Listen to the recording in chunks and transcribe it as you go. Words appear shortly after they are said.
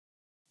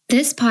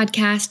This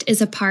podcast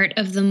is a part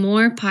of the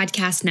More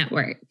Podcast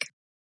Network.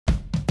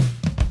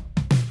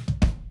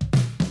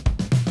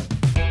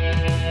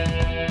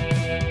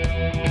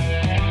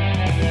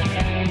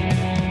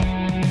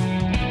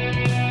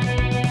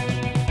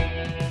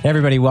 Hey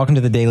everybody, welcome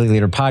to the Daily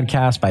Leader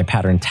Podcast by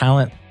Pattern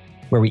Talent,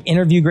 where we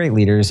interview great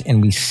leaders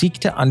and we seek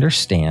to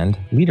understand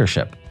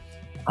leadership.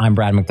 I'm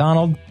Brad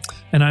McDonald.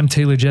 And I'm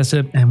Taylor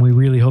Jessup, and we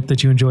really hope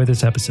that you enjoy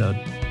this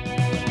episode.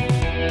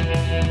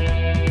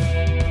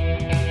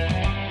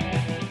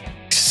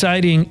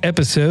 Exciting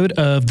episode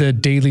of the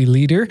Daily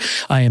Leader.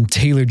 I am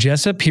Taylor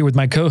Jessup here with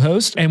my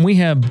co-host, and we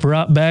have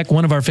brought back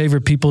one of our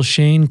favorite people,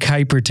 Shane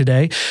Kuyper,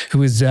 today,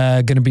 who is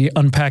going to be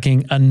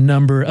unpacking a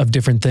number of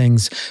different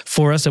things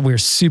for us that we're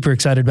super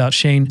excited about.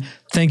 Shane,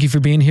 thank you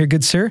for being here,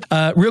 good sir.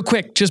 Real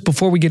quick, just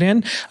before we get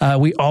in,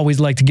 we always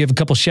like to give a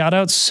couple shout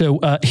outs. So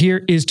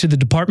here is to the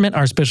department,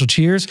 our special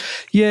cheers.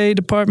 Yay,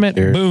 department.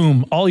 Cheers.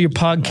 Boom. All your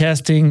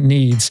podcasting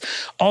needs.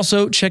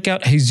 Also, check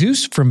out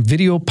Jesus from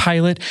Video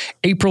Pilot.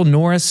 April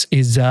Norris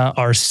is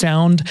our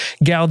sound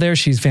gal there.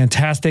 She's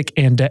fantastic.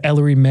 And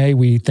Ellery May,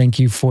 we thank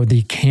you for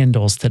the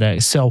candles today.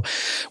 So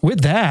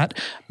with that,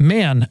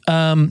 man,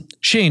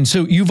 Shane,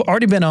 so you've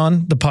already been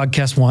on the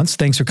podcast once.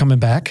 Thanks for coming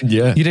back.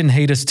 Yeah. You didn't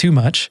hate us too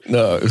much.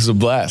 No, it was a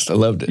blast. I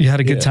loved it. You had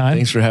a good time?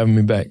 Thanks for having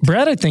me back.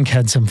 Brad, I think,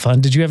 had some fun.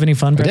 Did you have any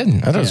fun, Brad? I did. I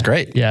thought it was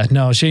great. Yeah.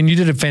 No, Shane, you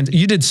did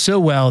you did so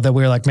well that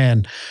we were like,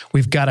 man,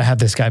 we've got to have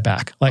this guy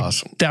back. Like,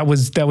 awesome. That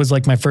was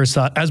like my first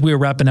thought. As we were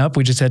wrapping up,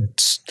 we just had,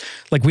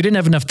 like, we didn't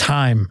have enough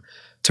time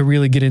to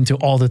really get into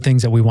all the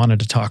things that we wanted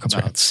to talk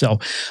about. Right. So,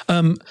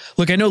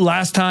 look, I know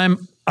last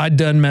time I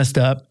done messed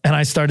up and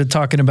I started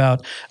talking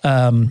about,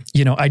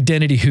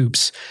 identity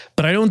hoops,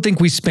 but I don't think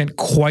we spent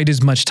quite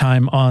as much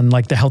time on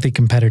like the healthy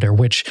competitor,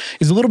 which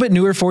is a little bit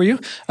newer for you.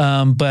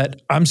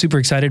 But I'm super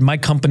excited. My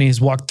company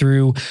has walked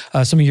through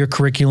some of your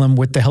curriculum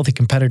with the healthy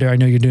competitor. I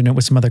know you're doing it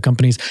with some other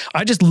companies.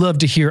 I just love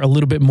to hear a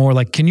little bit more.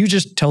 Like, can you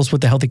just tell us what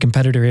the healthy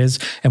competitor is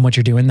and what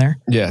you're doing there?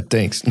 Yeah,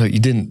 thanks. No, you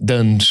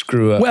didn't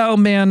screw up. Well,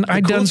 man,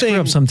 I done screw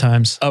up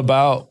sometimes.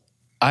 About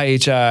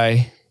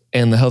IHI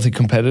and the healthy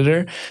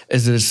competitor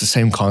is that it's the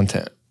same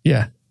content.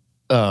 Yeah.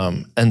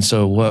 And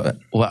so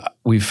what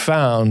we've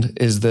found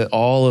is that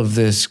all of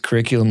this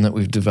curriculum that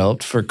we've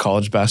developed for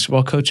college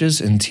basketball coaches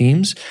and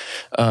teams,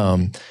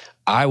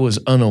 I was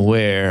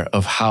unaware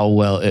of how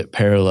well it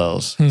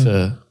parallels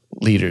to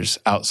leaders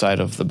outside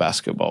of the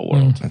basketball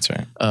world. That's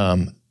right.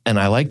 And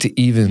I like to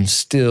even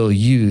still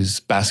use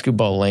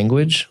basketball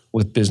language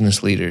with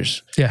business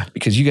leaders. Yeah.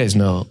 Because you guys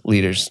know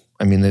leaders.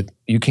 I mean, that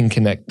you can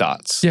connect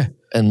dots. Yeah.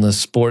 And the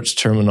sports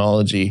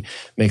terminology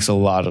makes a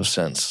lot of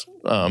sense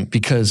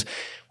because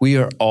we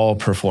are all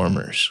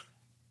performers.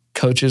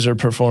 Coaches are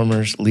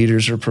performers,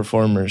 leaders are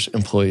performers,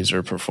 employees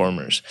are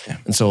performers. Yeah.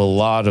 And so a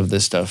lot of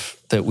this stuff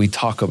that we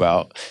talk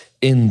about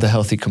in the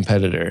healthy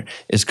competitor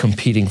is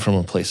competing from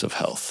a place of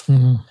health.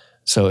 Mm-hmm.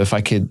 So if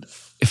I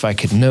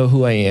could know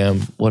who I am,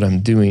 what I'm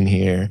doing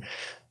here,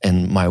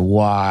 and my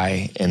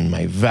why and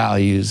my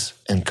values,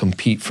 and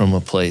compete from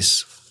a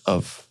place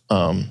of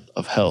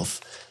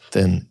health,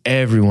 then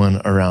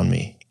everyone around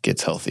me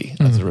gets healthy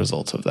as a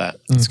result of that.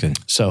 That's good.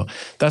 So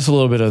that's a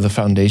little bit of the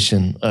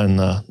foundation and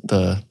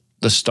the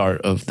start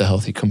of the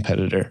healthy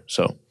competitor.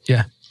 So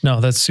yeah. No,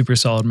 that's super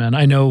solid, man.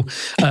 I know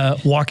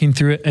walking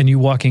through it and you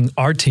walking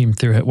our team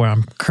through it, where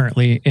I'm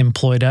currently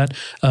employed at,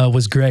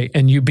 was great.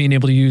 And you being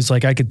able to use,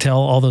 like, I could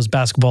tell all those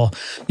basketball,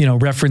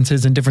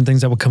 references and different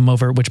things that would come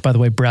over, which, by the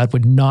way, Brad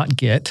would not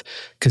get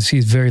because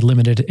he's very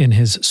limited in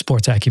his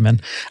sports acumen.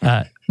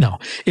 No,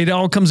 it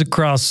all comes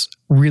across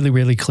really,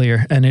 really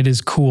clear. And it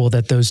is cool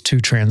that those two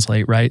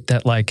translate, right?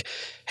 That, like,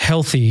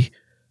 healthy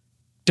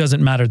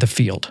doesn't matter the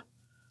field.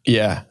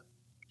 Yeah.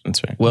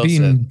 That's right. Well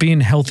said.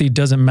 Being healthy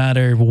doesn't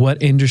matter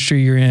what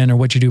industry you're in or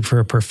what you do for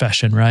a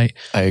profession, right?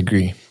 I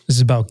agree. This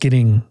is about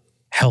getting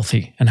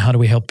healthy and how do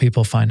we help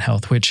people find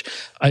health, which,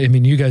 I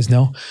mean, you guys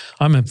know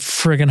I'm a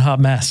friggin' hot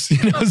mess,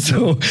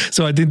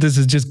 so I think this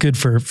is just good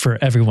for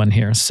everyone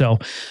here. So,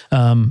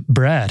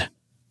 Brad,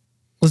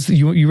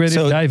 you ready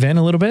to dive in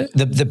a little bit?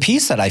 The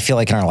piece that I feel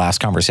like in our last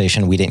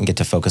conversation we didn't get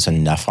to focus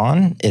enough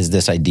on is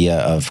this idea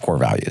of core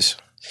values.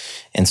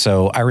 And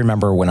so I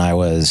remember when I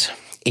was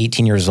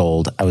 18 years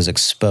old, I was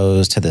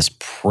exposed to this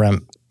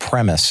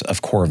premise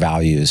of core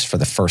values for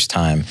the first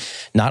time,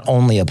 not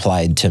only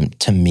applied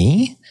to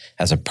me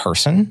as a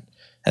person,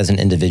 as an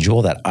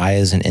individual, that I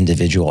as an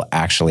individual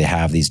actually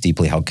have these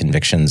deeply held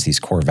convictions, these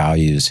core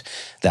values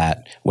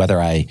that whether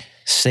I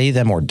say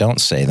them or don't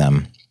say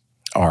them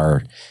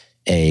are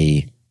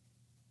a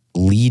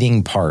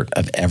leading part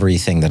of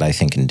everything that I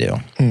think and do.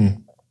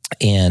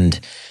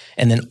 And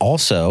then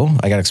also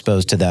I got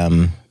exposed to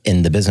them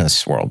in the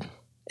business world,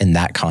 in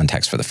that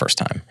context for the first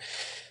time.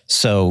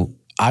 So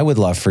I would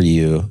love for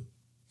you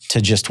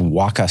to just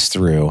walk us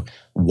through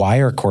why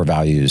are core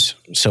values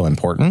so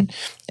important?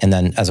 And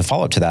then as a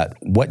follow-up to that,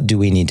 what do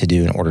we need to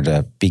do in order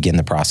to begin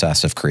the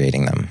process of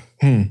creating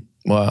them?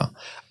 Wow.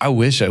 I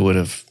wish I would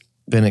have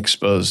been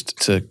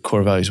exposed to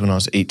core values when I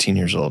was 18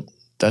 years old.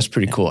 That's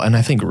pretty cool. And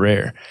I think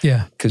rare.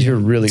 Yeah. Because you're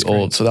really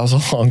old. So that was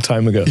a long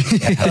time ago.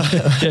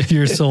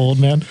 You're so old,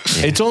 man.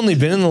 Yeah. It's only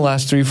been in the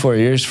last 3-4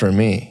 years for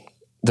me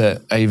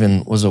that I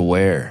even was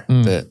aware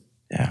that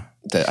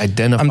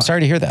identify. I'm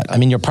sorry to hear that. I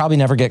mean, you'll probably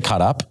never get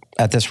caught up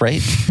at this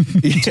rate.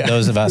 To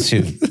those of us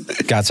who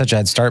got such a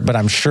head start, but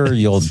I'm sure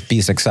you'll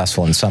be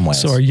successful in some ways.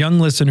 So our young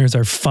listeners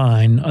are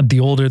fine. The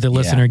older the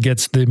listener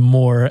gets, the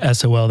more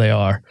SOL they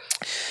are.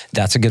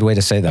 That's a good way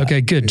to say that.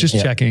 Okay, good. Just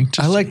checking.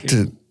 I like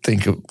to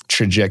think of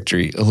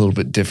trajectory a little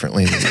bit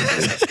differently than you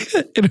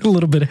do. In a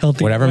little bit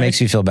healthier. Whatever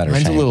makes you feel better.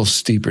 Mine's Shane. a little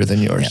steeper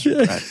than yours.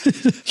 Yeah.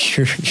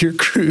 You're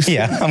cruising.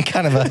 Yeah, I'm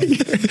kind of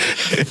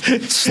a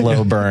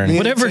slow burn.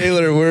 Whatever.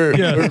 Taylor,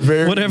 we're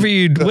very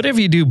whatever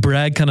you do,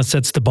 Brad kind of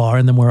sets the bar,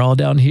 and then we're all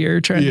down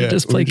here trying to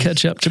just play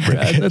catch up to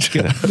Brad. That's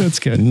good. That's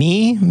good.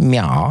 Me,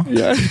 meow.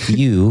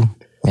 You,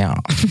 meow.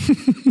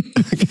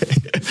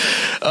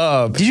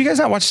 Did you guys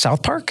not watch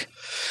South Park?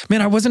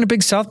 Man, I wasn't a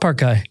big South Park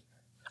guy.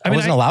 I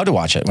wasn't allowed to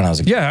watch it when I was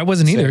a kid. Yeah, I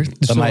wasn't either.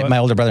 But So, my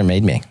older brother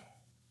made me.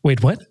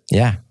 wait, what?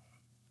 Yeah.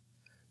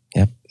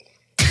 Yep.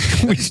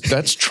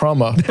 That's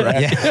trauma.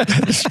 Brad.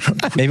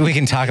 Yeah. Maybe we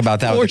can talk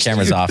about that with the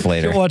cameras off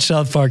later. Watch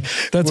South Park.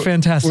 That's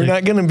fantastic. We're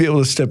not going to be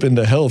able to step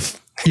into health.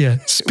 Yeah.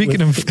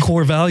 Speaking of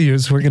core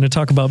values, we're going to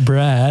talk about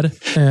Brad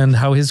and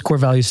how his core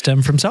values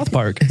stem from South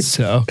Park.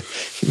 So,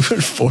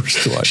 We're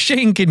forced to watch.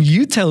 Shane, can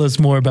you tell us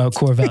more about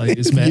core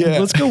values, man? Yeah.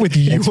 Let's go with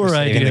Thanks for your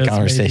saving ideas. the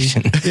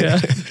conversation. Maybe.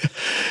 Yeah.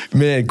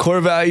 Man,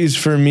 core values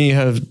for me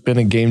have been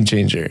a game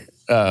changer.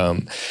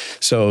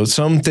 So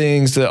some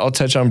things that I'll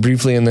touch on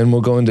briefly and then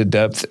we'll go into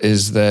depth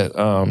is that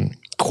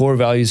core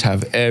values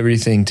have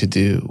everything to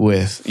do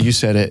with, you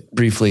said it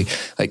briefly,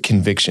 like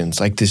convictions,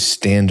 like this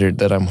standard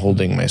that I'm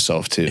holding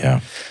myself to. Yeah.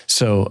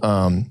 So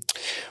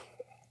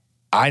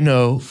I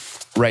know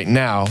right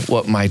now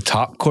what my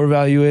top core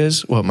value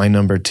is, what my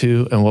number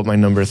 2 and what my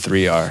number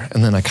 3 are.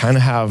 And then I kind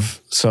of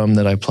have some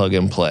that I plug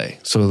and play.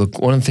 So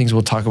one of the things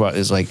we'll talk about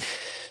is like,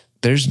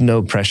 there's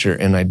no pressure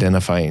in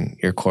identifying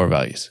your core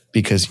values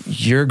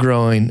because you're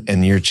growing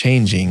and you're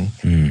changing.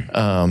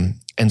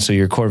 And so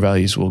your core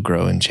values will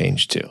grow and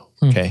change too.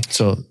 Okay.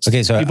 So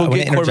people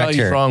get core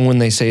values wrong when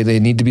they say they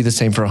need to be the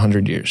same for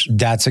 100 years.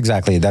 That's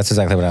exactly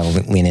what I'll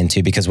lean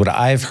into, because what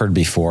I've heard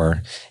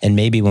before, and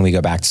maybe when we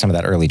go back to some of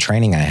that early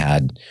training I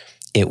had,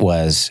 it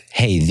was,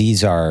 hey,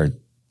 these are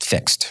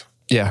fixed.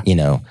 Yeah. You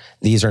know,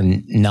 these are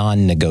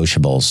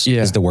non-negotiables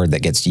is the word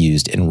that gets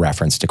used in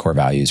reference to core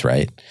values,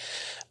 right?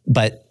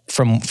 But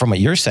from what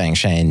you're saying,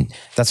 Shane,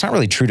 that's not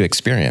really true to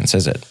experience,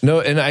 is it? No,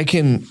 and I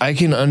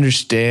can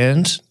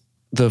understand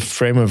the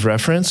frame of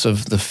reference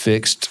of the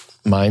fixed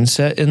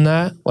mindset in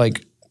that,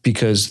 like,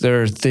 because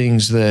there are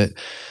things that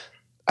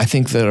I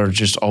think that are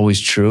just always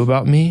true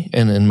about me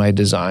and in my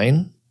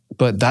design,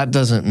 but that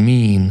doesn't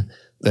mean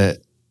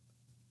that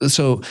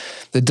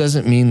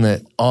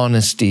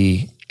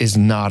honesty is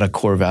not a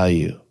core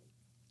value,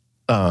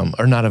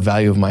 or not a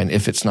value of mine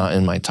if it's not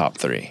in my top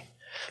 3.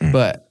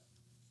 But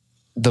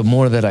the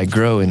more that I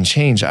grow and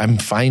change, I'm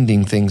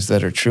finding things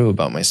that are true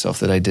about myself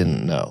that I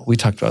didn't know. We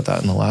talked about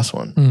that in the last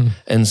one.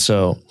 And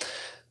so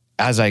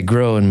as I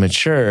grow and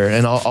mature,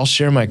 and I'll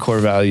share my core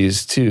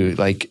values too,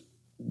 like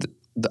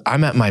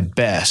I'm at my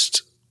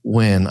best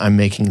when I'm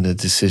making the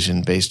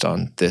decision based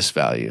on this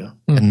value.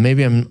 And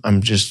maybe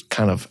I'm just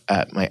kind of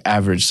at my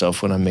average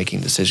self when I'm making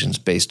decisions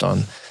based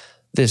on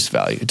this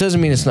value. It doesn't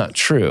mean it's not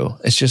true.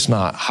 It's just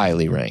not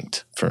highly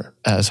ranked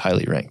as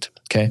highly ranked.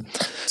 Okay.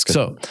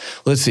 So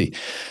let's see.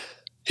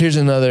 Here's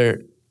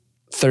another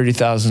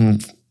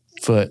 30,000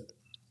 foot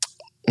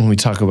when we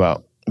talk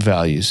about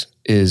values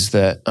is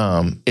that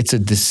it's a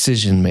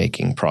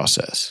decision-making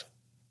process.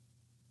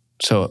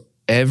 So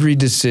every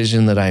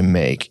decision that I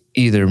make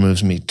either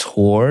moves me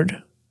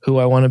toward who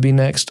I want to be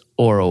next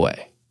or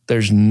away.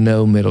 There's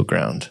no middle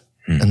ground.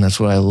 And that's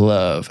what I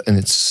love. And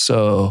it's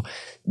so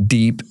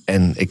deep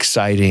and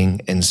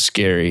exciting and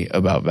scary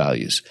about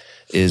values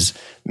is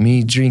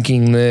me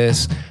drinking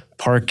this,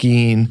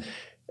 parking,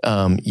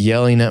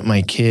 yelling at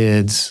my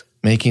kids,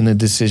 making a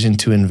decision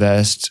to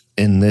invest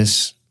in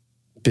this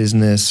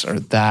business or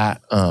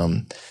that,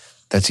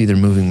 that's either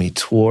moving me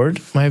toward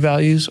my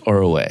values or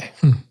away.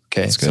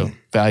 Okay, so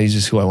values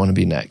is who I want to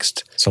be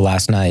next. So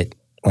last night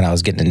when I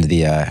was getting into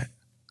the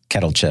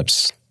kettle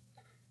chips,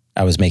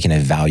 I was making a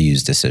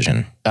values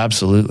decision.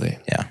 Absolutely.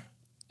 Yeah.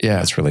 Yeah.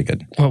 That's really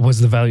good. What was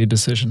the value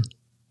decision?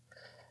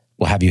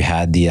 Well, have you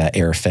had the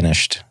air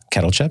finished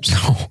kettle chips?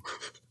 No.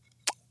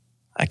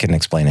 I can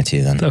explain it to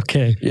you then.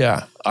 Okay.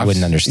 Yeah. I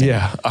wouldn't understand.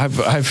 Yeah.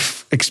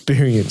 I've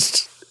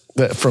experienced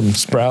that from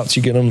Sprouts.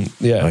 You get them.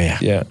 Yeah. Oh, yeah.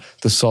 Yeah.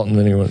 The salt and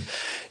vinegar one.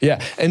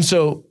 Yeah. And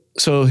so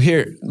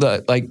here,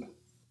 like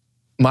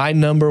my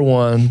number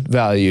one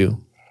value,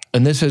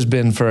 and this has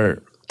been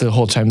for the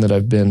whole time that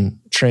I've been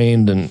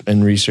trained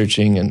and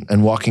researching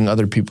and walking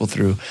other people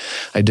through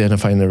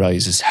identifying their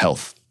values, is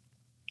health.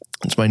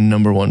 It's my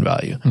number one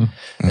value.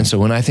 And so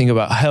when I think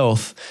about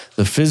health,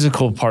 the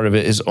physical part of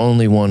it is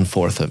only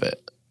 1/4 of it.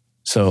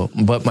 So,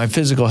 but my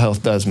physical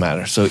health does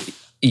matter. So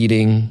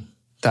eating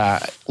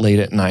that late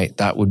at night,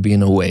 that would be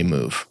an away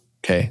move.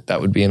 Okay.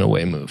 That would be an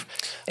away move.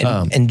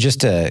 And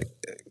just to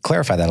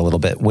clarify that a little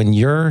bit, when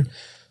you're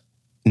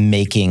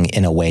making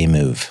an away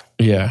move,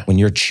 when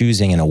you're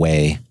choosing an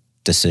away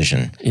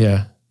decision,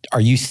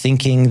 are you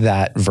thinking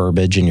that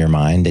verbiage in your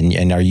mind,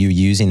 and are you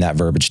using that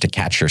verbiage to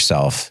catch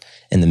yourself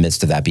in the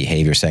midst of that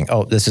behavior, saying,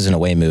 oh, this is an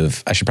away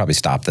move, I should probably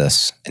stop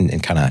this,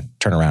 and kind of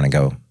turn around and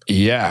go?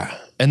 Yeah.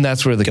 And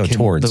that's where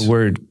the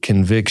word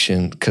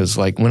conviction, because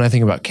like when I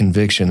think about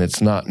conviction,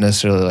 it's not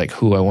necessarily like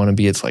who I want to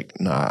be. It's like,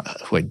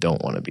 who I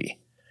don't want to be.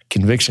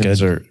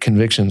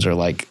 Convictions are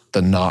like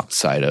the not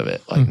side of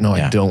it. Like,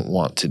 I don't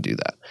want to do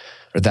that,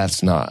 or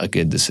that's not a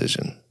good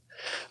decision.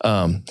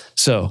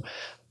 So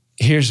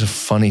here's a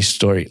funny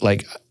story.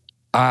 Like,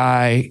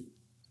 I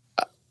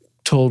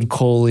told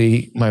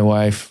Coley, my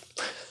wife,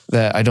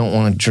 that I don't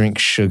want to drink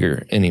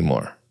sugar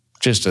anymore.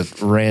 Just a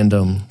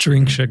random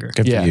drink sugar.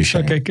 Good for you,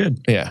 Shane. Okay,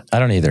 good. Yeah. I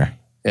don't either.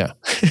 Yeah.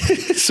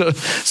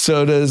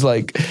 so does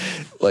like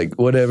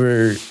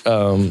whatever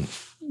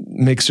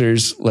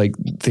mixers, like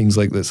things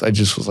like this. I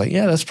just was like,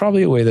 that's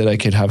probably a way that I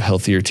could have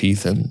healthier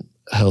teeth and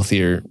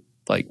healthier.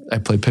 Like, I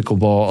play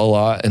pickleball a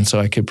lot, and so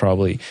I could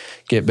probably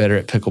get better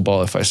at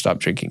pickleball if I stopped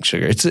drinking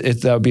sugar.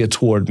 That would be a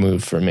toward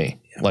move for me,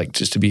 like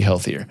just to be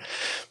healthier.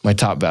 My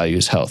top value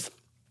is health.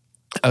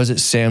 I was at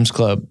Sam's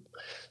Club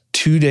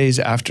 2 days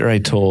after I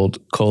told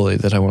Coley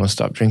that I want to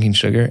stop drinking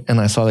sugar,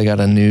 and I saw they got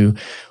a new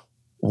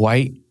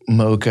white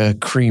mocha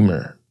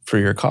creamer for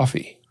your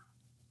coffee.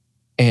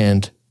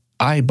 And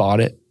I bought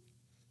it,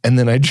 and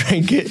then I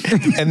drank it,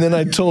 and then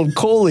I told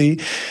Coley,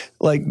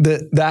 like,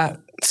 that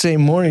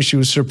same morning she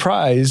was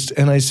surprised,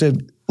 and I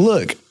said,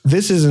 look,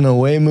 this is an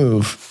away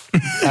move.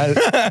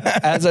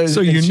 As I was,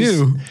 so you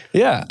knew?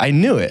 Yeah, I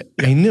knew it.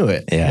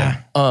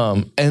 Yeah.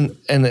 And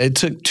it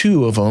took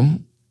 2 of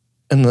them,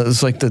 and it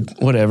was like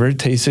it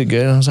tasted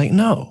good. And I was like,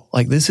 no,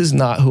 like, this is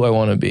not who I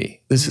want to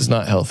be. This is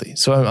not healthy.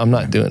 So I'm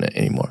not doing it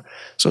anymore.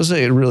 So it's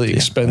like a really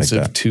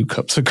expensive like 2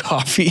 cups of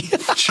coffee.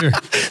 Sure.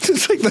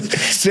 It's like the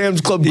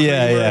Sam's Club creamer.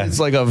 Yeah. It's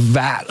like a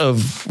vat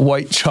of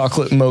white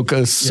chocolate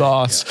mocha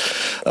sauce.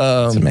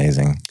 It's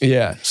amazing.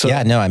 Yeah. So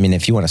I mean,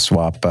 if you want to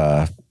swap,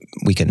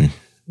 you can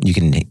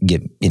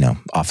get,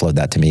 offload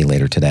that to me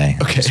later today.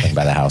 Okay. Swing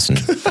by the house and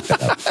pick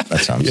that up.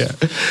 That sounds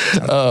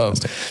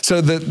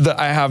so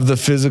I have the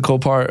physical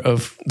part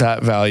of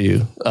that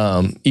value.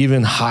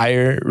 Even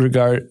higher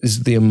regard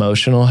is the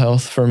emotional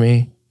health for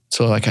me.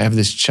 So like, I have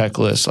this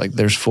checklist, like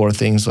there's 4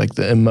 things, like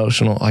the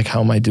emotional, like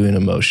how am I doing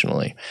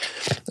emotionally?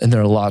 And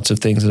there are lots of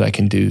things that I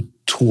can do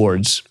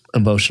towards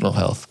emotional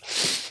health.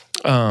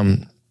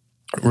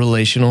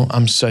 Relational,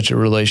 I'm such a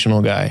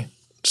relational guy.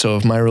 So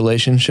if my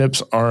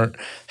relationships aren't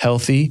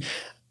healthy,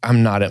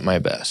 I'm not at my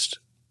best.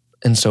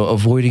 And so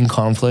avoiding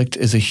conflict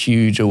is a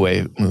huge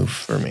away move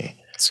for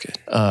me. That's good.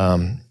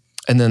 And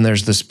then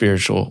there's the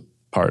spiritual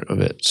part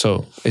of it.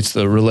 So it's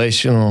the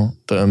relational,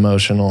 the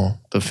emotional,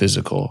 the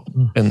physical,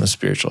 and the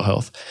spiritual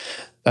health.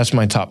 That's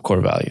my top core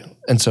value.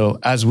 And so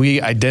as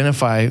we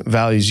identify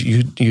values,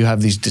 you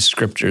have these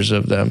descriptors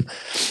of them.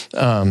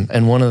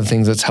 And one of the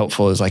things that's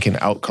helpful is like an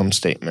outcome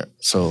statement.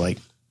 So like,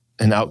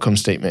 an outcome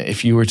statement,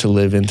 if you were to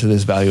live into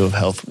this value of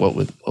health, what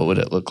would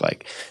it look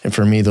like? And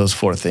for me, those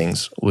 4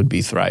 things would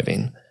be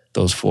thriving,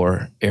 those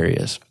 4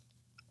 areas.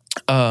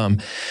 My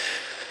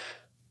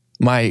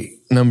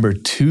number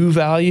 2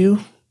 value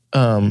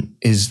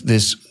is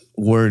this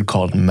word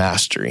called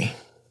mastery.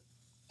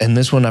 And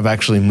this one I've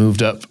actually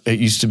moved up. It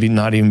used to be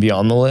not even be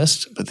on the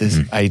list, but this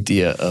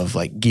idea of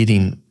like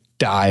getting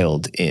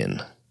dialed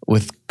in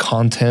with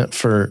content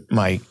for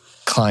my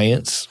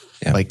clients.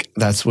 Yeah. Like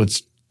it's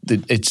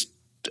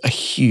a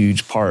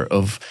huge part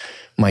of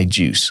my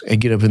juice. I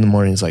get up in the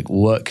morning, it's like,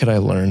 what could I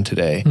learn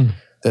today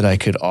that I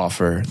could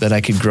offer, that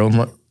I could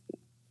grow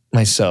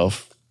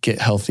myself, get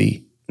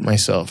healthy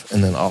myself,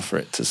 and then offer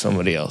it to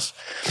somebody else.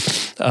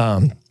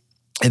 And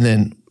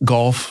then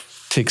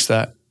golf ticks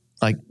that,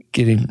 like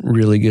getting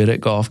really good at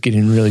golf,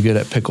 getting really good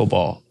at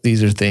pickleball.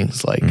 These are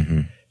things like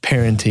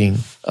parenting,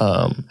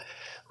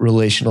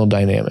 relational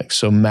dynamics.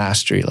 So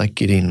mastery, like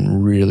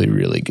getting really,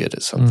 really good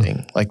at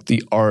something. Like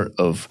the art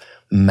of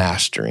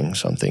mastering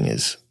something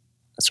that's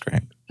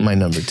great. My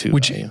number 2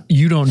 Which value.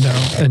 You don't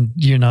know, and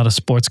you're not a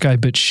sports guy,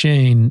 but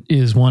Shane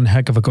is one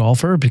heck of a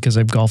golfer because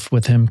I've golfed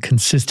with him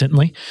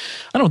consistently.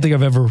 I don't think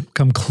I've ever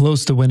come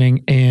close to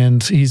winning,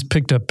 and he's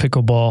picked up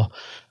pickleball.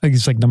 I think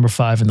he's like number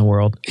 5 in the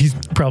world. He's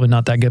probably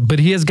not that good, but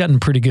he has gotten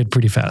pretty good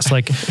pretty fast.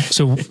 Like,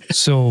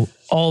 so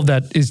all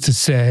that is to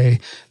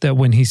say that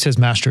when he says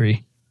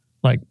mastery,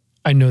 like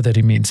I know that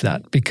he means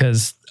that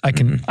because I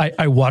can,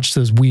 I watch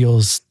those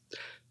wheels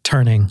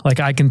turning.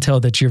 Like I can tell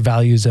that your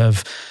values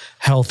of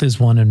health is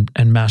one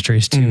and mastery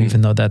is 2,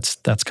 even though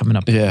that's coming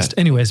up next.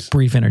 Anyways,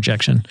 brief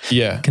interjection.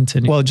 Yeah.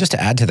 Continue. Well, just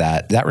to add to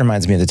that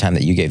reminds me of the time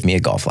that you gave me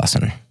a golf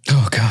lesson.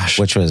 Oh gosh.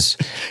 Which was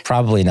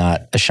probably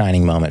not a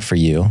shining moment for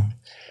you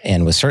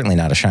and was certainly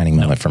not a shining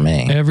moment for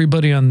me.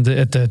 Everybody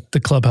at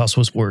the clubhouse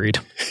was worried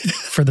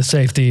for the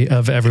safety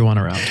of everyone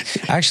around.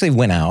 I actually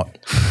went out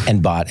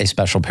and bought a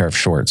special pair of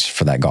shorts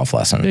for that golf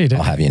lesson. Yeah, you did.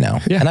 I'll have you know.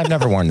 Yeah. And I've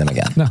never worn them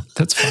again. No,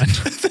 that's fine.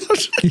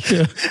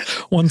 Yeah.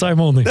 One time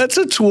only. That's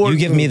a tour. You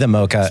give me the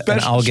mocha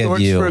and I'll give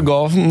you for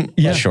golf.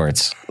 Yeah.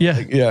 shorts. Yeah.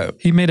 Yeah.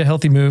 He made a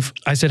healthy move.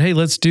 I said, hey,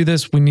 let's do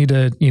this. We need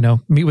to,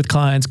 meet with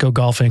clients, go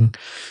golfing.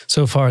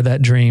 So far,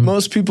 that dream.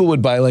 Most people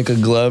would buy like a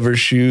glove or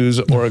shoes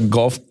or a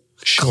golf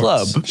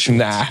club.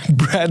 Nah,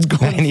 Brad's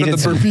going for the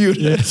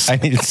Bermudas. I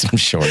needed some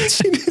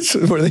shorts.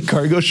 Were they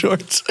cargo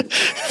shorts?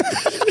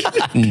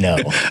 No.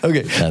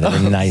 Okay. No,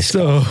 they were nice.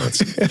 So,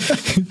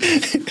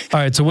 all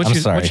right. So what's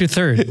your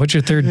third? What's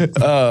your third?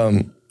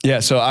 Yeah.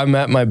 So I'm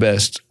at my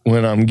best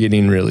when I'm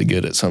getting really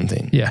good at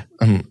something. Yeah.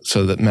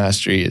 So that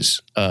mastery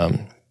is,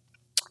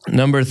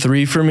 number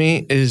 3 for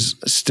me is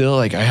still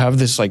like, I have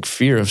this like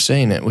fear of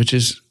saying it, which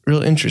is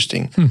real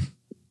interesting.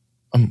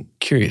 I'm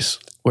curious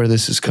where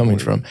this is coming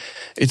from.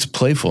 It's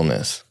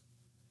playfulness.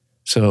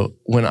 So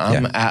when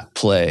I'm at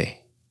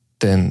play,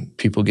 then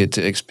people get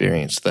to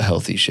experience the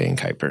healthy Shane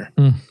Kuyper.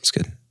 That's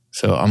good.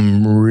 So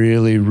I'm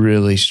really,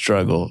 really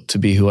struggle to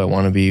be who I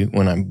want to be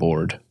when I'm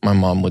bored. My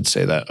mom would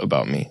say that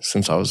about me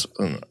since I was,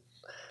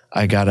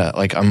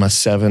 I'm a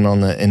 7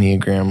 on the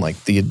Enneagram,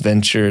 like the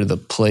adventure, the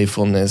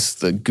playfulness,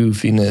 the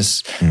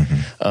goofiness.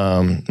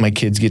 My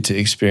kids get to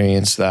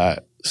experience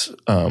that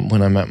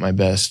when I'm at my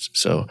best.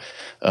 So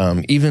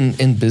even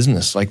in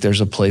business, like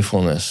there's a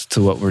playfulness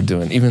to what we're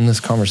doing. Even this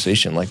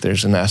conversation, like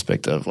there's an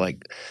aspect of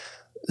like,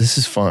 this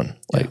is fun.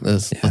 Like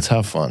let's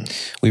have fun.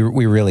 We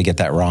really get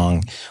that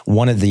wrong.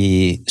 One of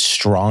the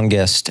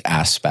strongest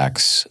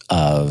aspects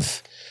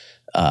of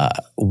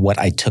what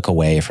I took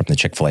away from the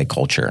Chick-fil-A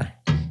culture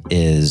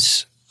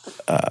is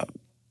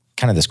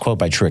kind of this quote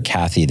by Truett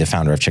Cathy, the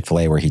founder of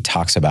Chick-fil-A, where he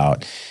talks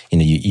about,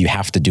 you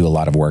have to do a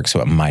lot of work,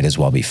 so it might as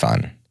well be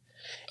fun.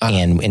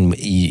 And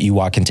you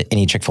walk into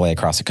any Chick-fil-A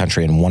across the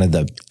country, and one of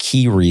the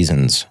key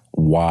reasons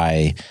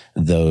why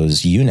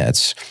those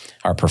units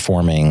are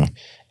performing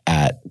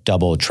at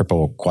double,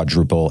 triple,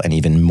 quadruple, and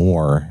even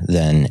more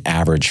than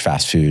average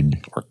fast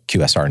food or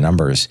QSR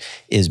numbers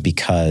is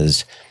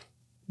because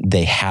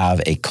they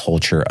have a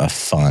culture of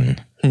fun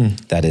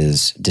that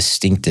is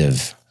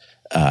distinctive.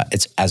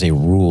 It's as a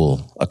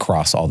rule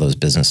across all those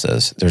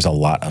businesses. There's a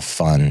lot of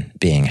fun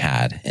being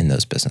had in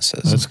those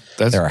businesses.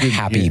 There are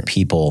happy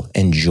people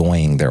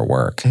enjoying their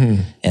work.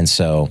 And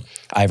so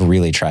I've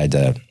really tried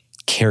to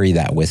carry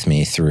that with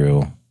me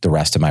through the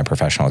rest of my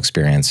professional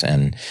experience.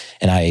 And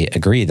I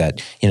agree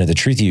that, the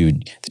truth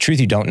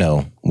you don't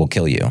know will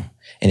kill you.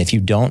 And if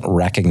you don't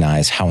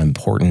recognize how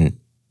important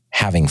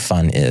having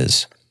fun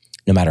is,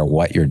 no matter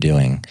what you're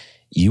doing,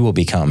 you will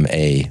become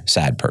a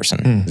sad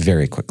person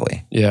very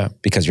quickly. Yeah.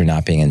 Because you're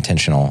not being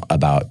intentional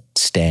about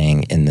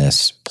staying in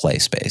this play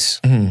space.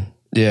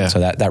 Yeah. So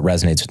that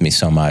resonates with me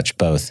so much,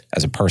 both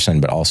as a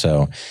person, but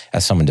also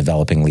as someone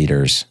developing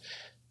leaders.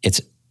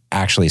 It's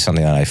actually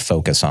something that I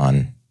focus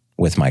on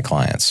with my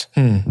clients.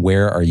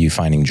 Where are you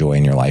finding joy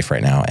in your life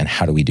right now? And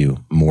how do we do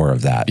more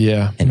of that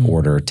in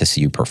order to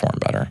see you perform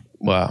better?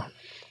 Wow.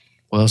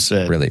 Well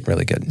said. Really,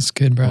 really good. It's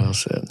good, bro. Well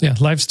said. Yeah.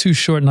 Life's too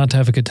short not to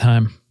have a good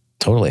time.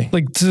 Totally.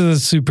 Like, this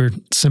is super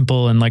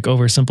simple and like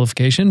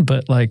oversimplification,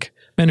 but like,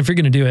 man, if you're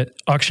going to do it,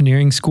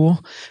 auctioneering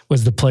school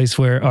was the place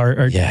where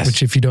our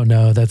which if you don't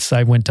know,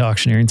 I went to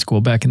auctioneering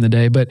school back in the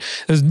day, but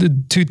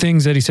the 2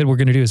 things that he said we're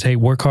going to do is, hey,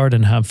 work hard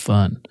and have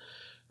fun.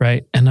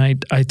 Right. And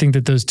I think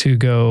that those 2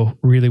 go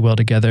really well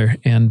together.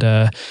 And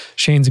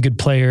Shane's a good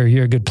player.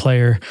 You're a good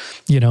player.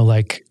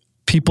 Like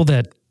people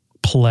that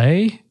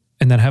play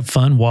and that have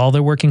fun while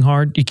they're working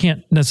hard, you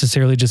can't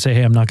necessarily just say,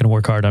 hey, I'm not going to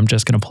work hard. I'm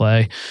just going to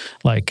play.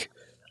 Like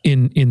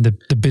in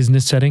the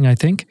business setting, I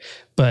think.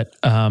 But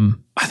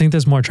I think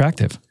that's more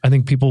attractive. I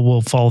think people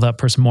will follow that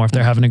person more if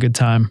they're having a good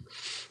time.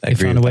 They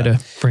found a way to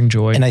bring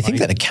joy. And I think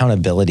that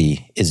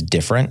accountability is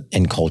different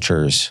in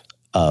cultures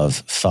of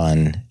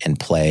fun and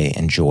play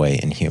and joy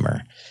and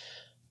humor.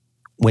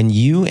 When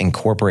you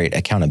incorporate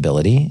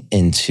accountability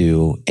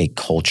into a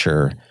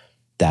culture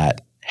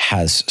that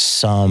has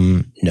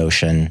some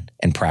notion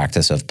and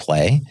practice of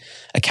play,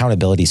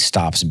 accountability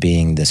stops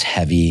being this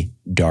heavy,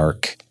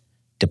 dark,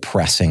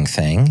 depressing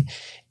thing,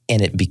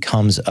 and it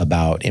becomes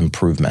about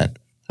improvement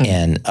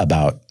and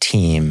about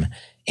team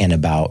and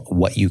about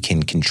what you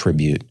can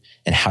contribute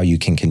and how you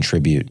can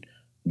contribute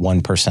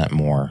 1%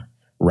 more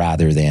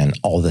rather than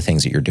all the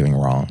things that you're doing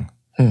wrong.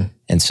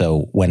 And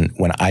so when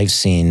I've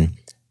seen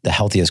the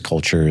healthiest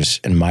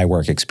cultures in my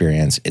work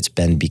experience, it's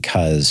been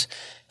because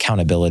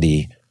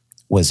accountability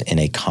was in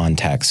a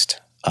context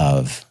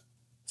of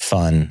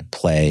fun,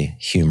 play,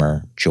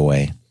 humor,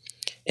 joy.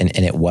 And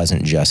it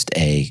wasn't just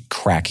a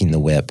cracking the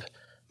whip,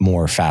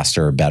 more,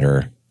 faster,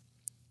 better.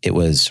 It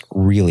was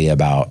really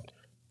about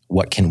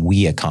what can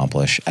we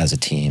accomplish as a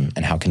team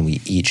and how can we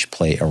each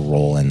play a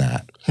role in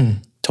that.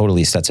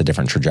 Totally sets a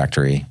different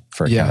trajectory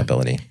for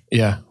accountability.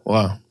 Yeah.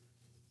 Wow.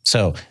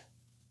 So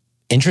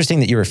interesting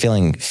that you were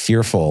feeling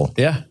fearful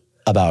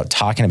about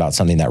talking about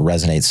something that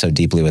resonates so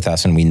deeply with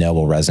us and we know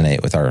will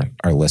resonate with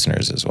our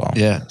listeners as well.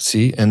 Yeah.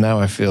 See, and now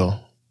I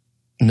feel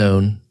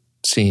known,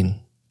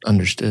 seen,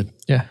 understood.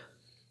 Yeah.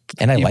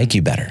 And I like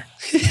you better.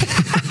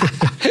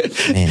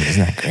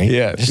 Isn't that great?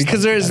 Yeah, Just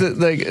because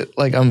like there's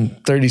like I'm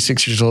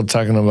 36 years old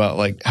talking about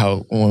like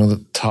how one of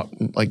the top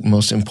like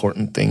most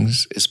important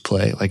things is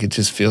play. Like it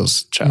just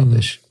feels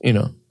childish, you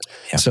know?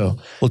 Yeah. So,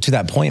 well, to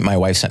that point, my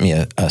wife sent me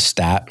a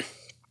stat.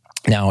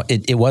 Now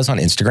it was on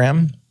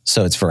Instagram,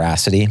 so it's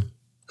veracity.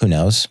 Who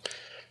knows?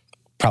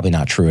 Probably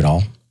not true at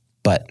all,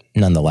 but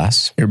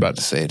nonetheless. You're about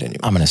to say it anyway.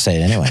 I'm going to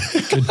say it anyway.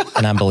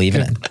 And I'm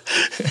believing it.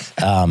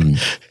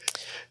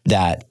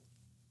 That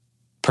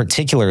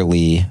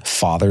particularly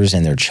fathers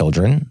and their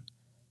children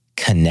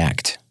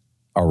connect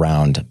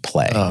around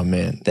play. Oh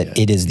man. That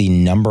it is the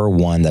number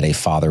one that a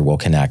father will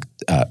connect,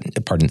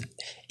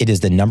 it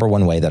is the number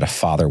one way that a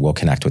father will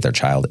connect with their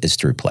child is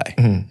through play.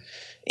 Mm-hmm.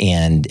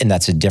 And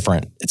it's a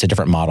different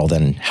model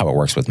than how it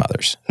works with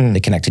mothers. They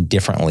connect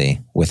differently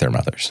with their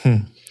mothers.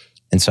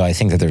 And so I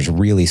think that there's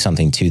really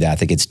something to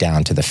that gets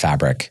down to the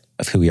fabric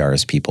of who we are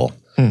as people.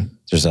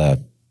 There's a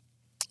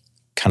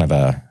kind of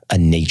a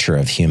nature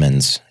of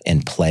humans,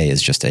 and play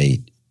is just a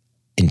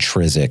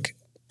intrinsic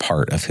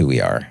part of who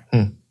we are.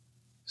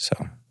 So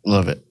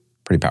love it.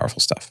 Pretty powerful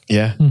stuff.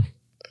 Yeah.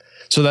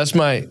 So that's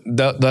my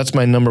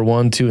number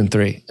 1, 2, and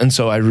 3. And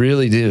so I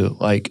really do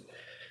like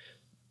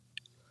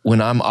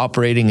when I'm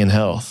operating in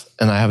health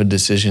and I have a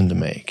decision to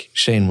make.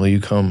 Shane, will you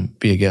come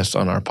be a guest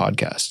on our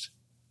podcast?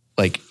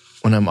 Like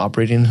when I'm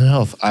operating in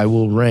health, I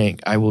will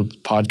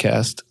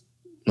podcast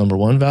number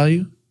 1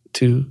 value,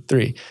 2,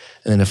 3.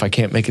 And then if I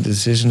can't make a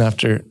decision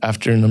after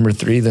number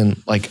 3,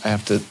 then like I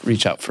have to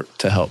reach out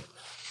to help.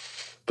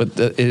 But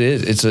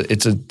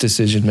it's a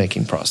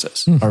decision-making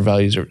process. Our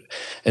values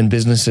and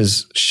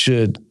businesses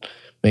should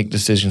make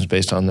decisions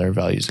based on their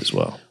values as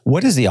well.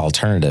 What is the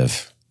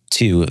alternative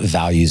to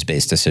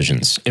values-based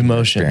decisions?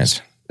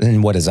 Emotions.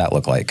 And what does that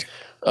look like?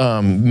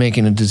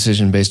 Making a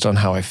decision based on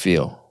how I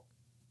feel.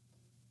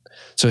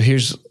 So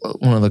here's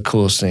one of the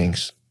coolest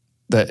things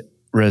that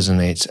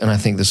resonates, and I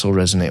think this will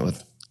resonate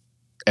with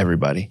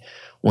everybody.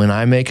 When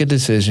I make a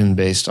decision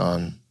based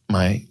on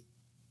my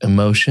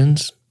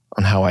emotions,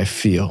 on how I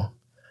feel,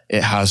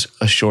 it has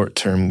a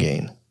short-term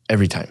gain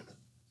every time.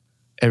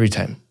 Every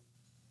time.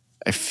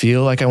 I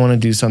feel like I want to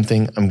do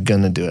something, I'm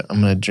going to do it. I'm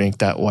going to drink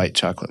that white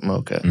chocolate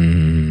mocha.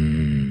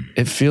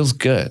 It feels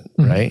good,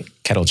 right?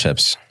 Kettle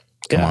chips.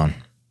 Come on.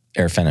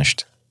 Air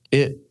finished.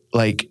 It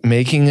like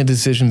making a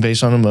decision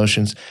based on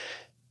emotions,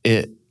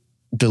 it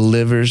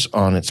delivers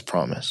on its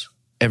promise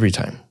every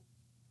time.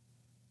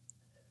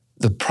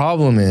 The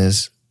problem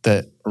is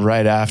that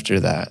right after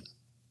that,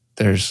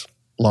 there's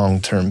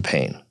long-term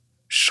pain.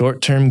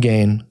 Short-term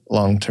gain,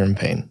 long-term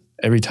pain.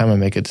 Every time I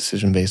make a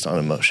decision based on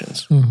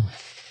emotions.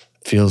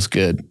 Feels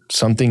good.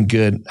 Something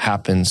good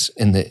happens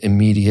in the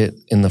immediate,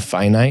 in the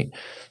finite.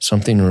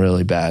 Something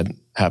really bad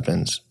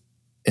happens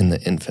in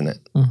the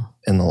infinite,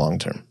 in the long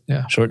term.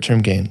 Yeah.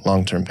 Short-term gain,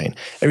 long-term pain.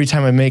 Every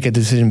time I make a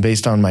decision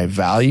based on my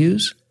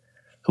values,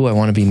 who I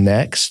want to be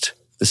next,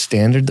 the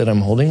standard that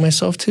I'm holding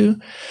myself to,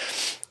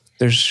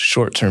 there's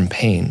short-term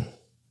pain.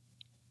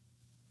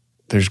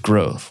 There's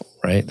growth,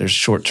 right? There's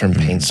short-term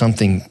pain.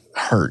 Something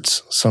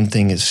hurts.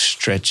 Something is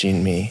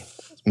stretching me,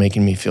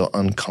 making me feel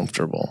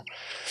uncomfortable.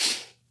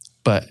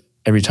 But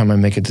every time I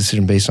make a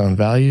decision based on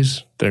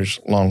values, there's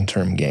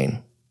long-term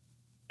gain.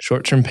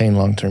 Short-term pain,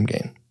 long-term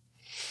gain.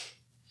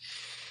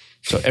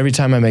 So every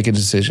time I make a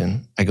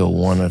decision, I go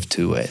one of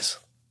 2 ways.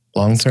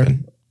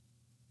 Long-term,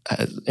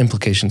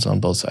 implications on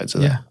both sides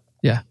of that.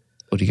 Yeah.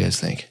 What do you guys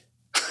think?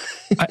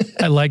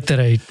 I like that.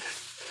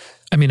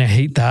 I mean, I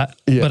hate that,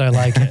 but I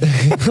like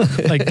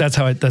it. Like that's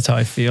how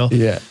I feel.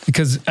 Yeah.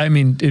 Because I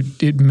mean,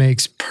 it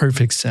makes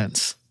perfect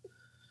sense.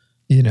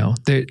 You know,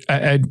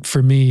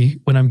 for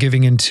me, when I'm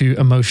giving into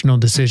emotional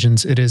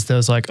decisions, it is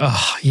those like,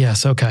 oh,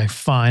 yes, okay,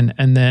 fine.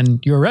 And then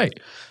you're right.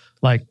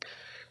 Like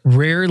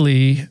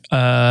rarely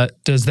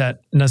does that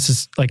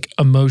like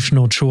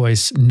emotional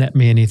choice net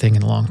me anything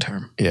in the long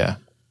term. Yeah.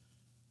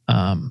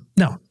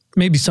 No,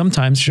 maybe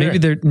sometimes, Sure. maybe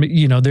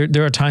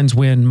there are times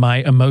when my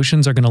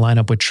emotions are going to line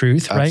up with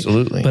truth, right?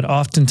 Absolutely. But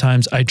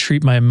oftentimes I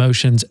treat my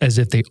emotions as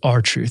if they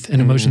are truth,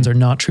 and emotions are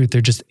not truth.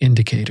 They're just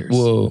indicators.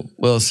 Whoa,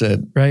 well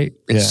said. Right?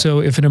 Yeah.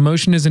 So if an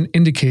emotion is an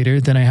indicator,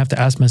 then I have to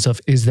ask myself,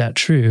 is that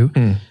true?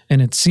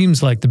 And it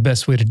seems like the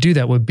best way to do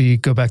that would be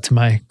go back to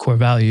my core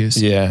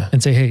values Yeah.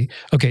 and say, hey,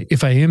 okay,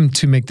 if I am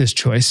to make this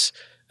choice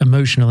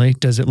emotionally,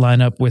 does it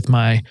line up with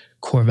my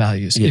core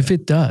values? Yeah. If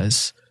it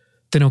does,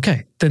 then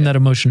okay, then that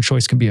emotional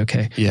choice can be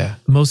okay. Yeah.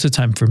 Most of the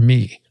time for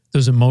me,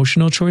 those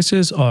emotional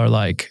choices are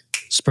like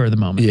spur of the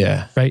moment.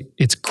 Yeah. Right?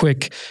 It's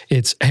quick.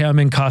 It's, hey, I'm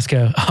in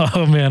Costco.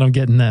 Oh man, I'm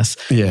getting this.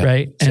 Yeah.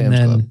 Right? Sam's and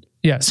then, Club.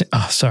 yeah.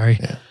 Oh, sorry.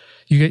 Yeah.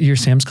 You get your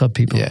Sam's Club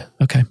people. Yeah.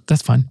 Okay.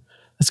 That's fine.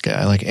 That's good.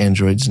 Yeah, I like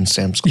Androids and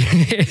Sam's Club.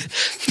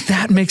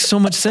 That makes so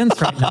much sense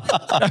right now.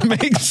 That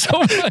makes so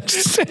much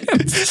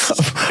sense.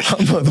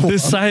 The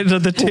side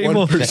of the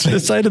table. 1%. The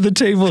side of the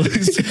table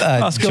is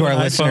to our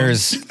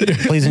listeners,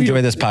 please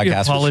enjoy this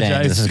podcast.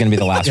 Apologize. This is going to be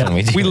the last one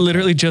we do. We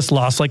literally just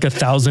lost like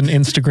 1,000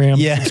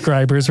 Instagram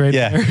subscribers right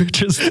there.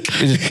 Just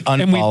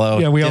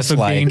unfollow. We also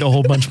gained a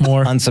whole bunch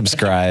more.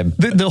 Unsubscribe.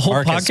 The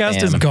whole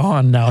podcast is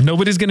gone now.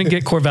 Nobody's going to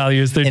get core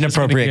values. They're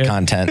inappropriate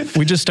content.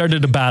 We just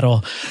started a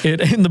battle.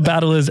 And the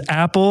battle is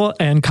Apple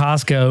and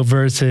Costco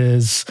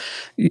versus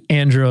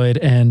Android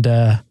and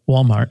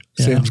Walmart.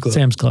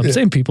 Sam's Club.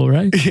 Same people,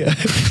 right? Yeah.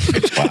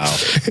 Wow.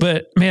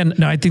 But man,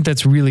 no, I think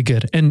that's really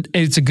good. And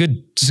it's a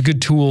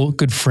good tool,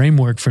 good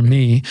framework for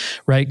me,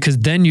 right? Because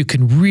then you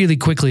can really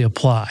quickly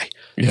apply.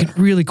 You can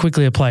really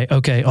quickly apply,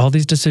 okay, all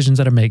these decisions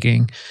that I'm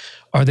making,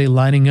 are they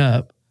lining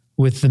up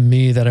with the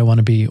me that I want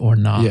to be or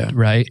not,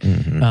 right?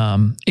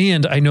 Mm-hmm.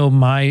 And I know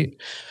my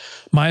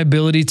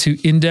ability to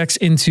index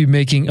into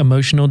making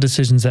emotional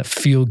decisions that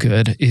feel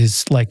good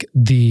is like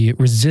the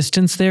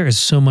resistance there is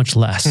so much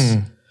less.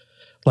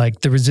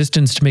 Like the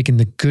resistance to making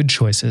the good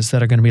choices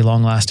that are going to be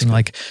long lasting,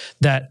 like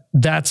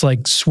that's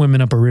like swimming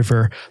up a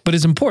river, but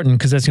it's important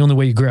because that's the only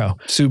way you grow.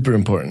 Super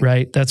important.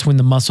 Right. That's when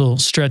the muscle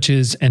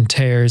stretches and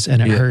tears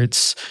and it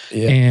hurts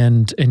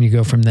and you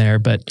go from there.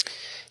 But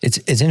it's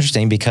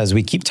interesting because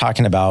we keep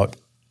talking about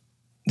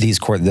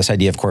this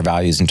idea of core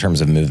values in terms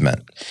of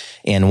movement.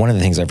 And one of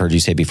the things I've heard you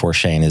say before,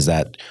 Shane, is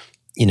that,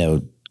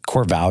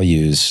 core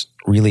values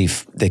really,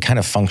 they kind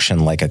of function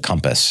like a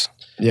compass.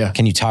 Yeah.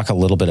 Can you talk a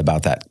little bit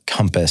about that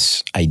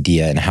compass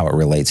idea and how it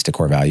relates to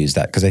core values?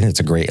 Because I think it's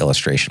a great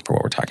illustration for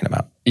what we're talking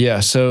about. Yeah.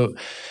 So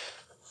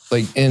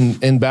like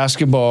in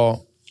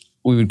basketball,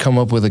 we would come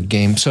up with a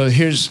game. So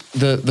here's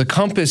the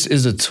compass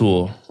is a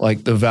tool,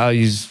 like the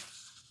values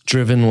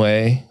driven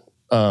way.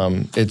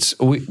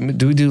 Do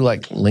we do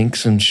like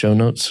links and show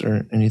notes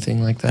or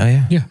anything like that? Oh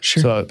yeah. Yeah,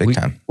 sure. So Big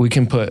time. we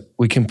can put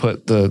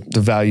the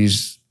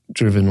values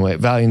driven way,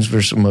 values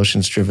versus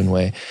emotions driven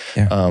way.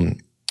 Yeah.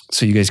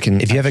 So you guys can,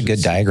 if you have a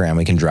good diagram,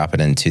 we can drop it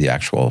into the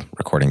actual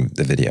recording,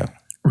 the video.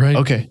 Right.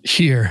 Okay.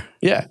 Here.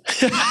 Yeah.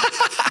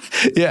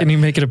 Yeah. Can you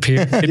make it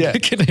appear? Yeah.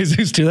 Can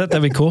Jesus do that?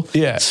 That'd be cool.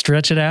 Yeah.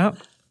 Stretch it out.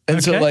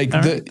 And so like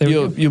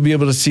you'll be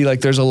able to see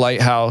like there's a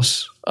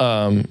lighthouse.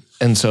 And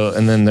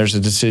then there's a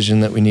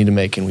decision that we need to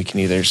make, and we can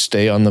either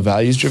stay on the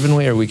values driven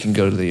way or we can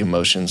go to the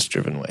emotions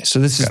driven way. So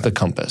this is the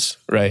compass,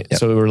 right? Yep.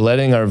 So we're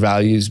letting our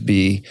values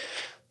be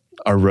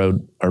our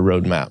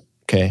roadmap.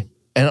 Okay.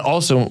 And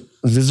also,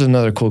 this is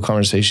another cool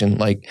conversation.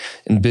 Like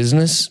in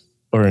business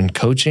or in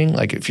coaching,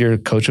 like if you're a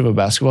coach of a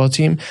basketball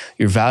team,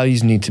 your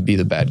values need to be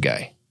the bad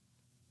guy,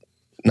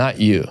 not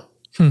you.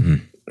 Mm-hmm.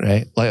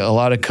 Right? Like a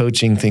lot of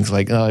coaching thinks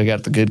like, oh, I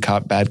got the good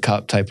cop, bad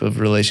cop type of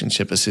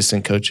relationship,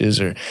 assistant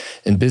coaches, or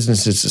in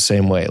business, it's the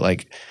same way.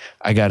 Like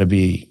I got to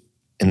be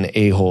an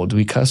a-hole. Do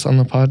we cuss on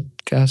the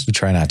podcast? We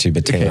try not to,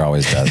 but Taylor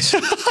always does.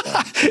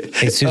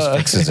 Jesus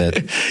fixes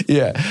it.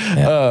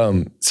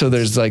 Yeah. So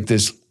there's like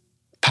this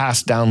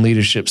passed down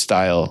leadership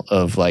style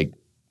of like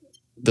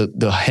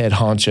the head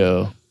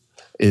honcho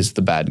is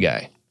the bad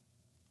guy.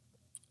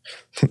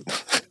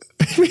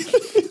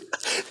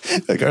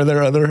 Like, are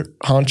there other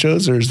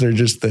honchos or is there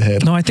just the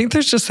head? No, I think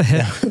there's just the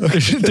head.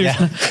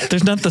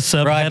 There's not the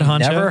sub head honcho.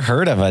 Never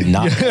heard of a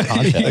not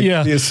honcho.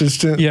 Like the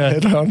assistant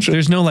head honcho.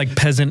 There's no like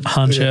peasant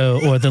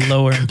honcho or the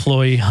lower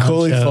employee honcho.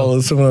 Coley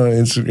follows someone on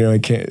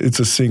Instagram. It's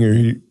a singer.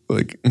 He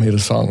like made a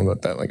song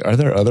about that. Like, are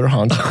there other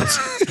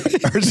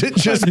honchos? Or is it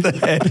just the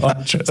head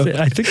honcho?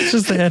 I think it's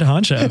just the head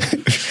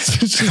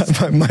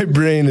honcho. my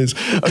brain is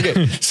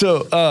okay.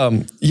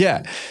 So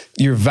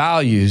your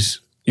values.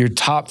 Your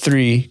top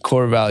 3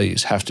 core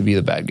values have to be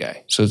the bad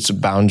guy. So it's the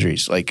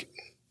boundaries. Like,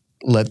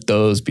 let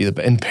those be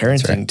and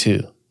parenting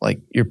too. Like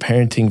your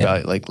parenting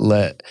value. Like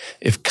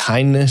if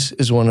kindness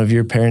is one of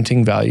your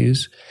parenting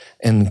values,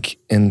 and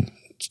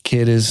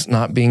kid is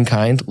not being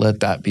kind, let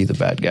that be the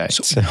bad guy.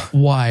 So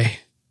why?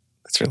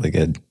 That's really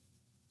good.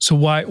 So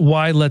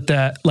why let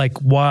that? Like,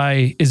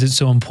 why is it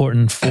so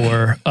important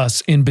for us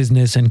in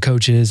business and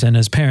coaches and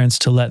as parents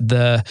to let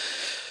the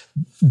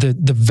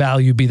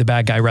value be the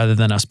bad guy rather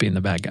than us being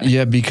the bad guy?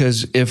 Yeah,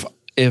 because if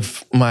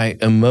my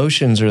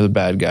emotions are the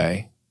bad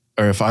guy,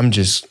 or if I'm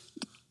just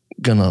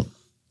gonna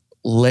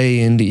lay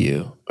into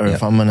you, or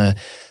if I'm gonna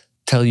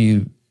tell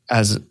you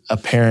as a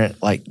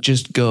parent, like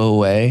just go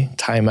away,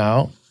 time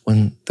out,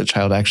 when the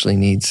child actually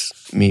needs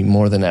me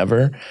more than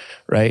ever,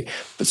 right?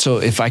 But so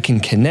if I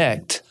can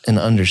connect and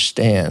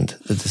understand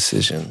the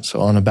decision. So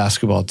on a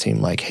basketball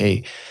team, like,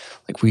 hey,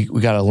 like we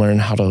got to learn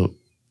how to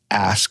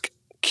ask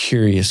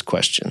curious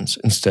questions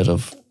instead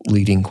of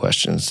leading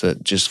questions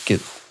that just get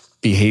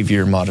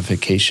behavior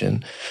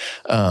modification.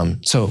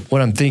 So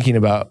what I'm thinking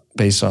about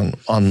based on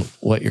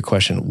what your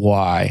question,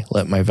 why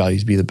let my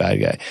values be the bad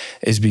guy,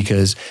 is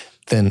because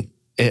then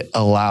it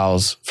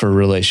allows for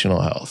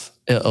relational health.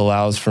 It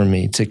allows for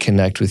me to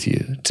connect with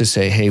you, to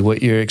say, hey,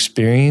 what you're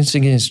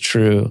experiencing is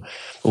true.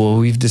 What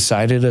we've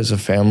decided as a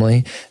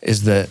family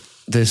is that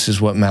this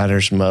is what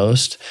matters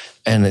most.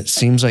 And it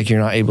seems like you're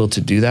not able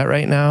to do that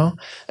right now.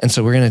 And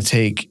so we're going to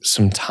take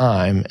some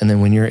time. And then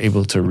when you're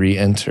able to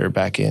re-enter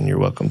back in, you're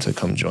welcome to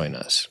come join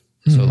us.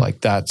 So like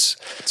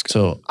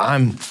so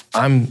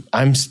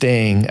I'm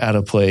staying at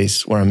a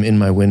place where I'm in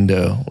my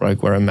window,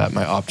 like where I'm at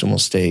my optimal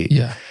state.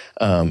 Yeah.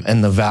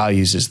 And the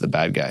values is the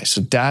bad guy.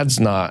 So dad's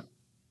not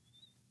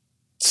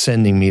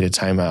sending me to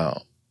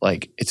timeout.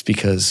 Like it's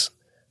because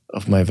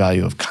of my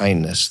value of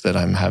kindness that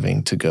I'm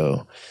having to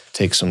go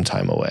take some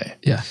time away.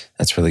 Yeah.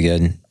 That's really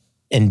good.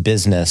 In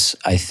business,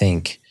 I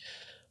think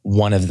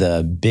one of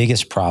the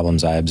biggest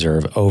problems I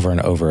observe over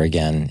and over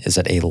again is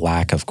that a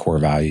lack of core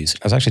values.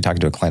 I was actually talking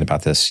to a client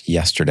about this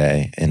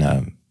yesterday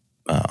on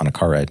a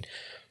car ride.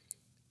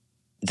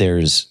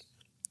 There's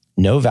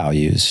no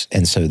values,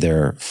 and so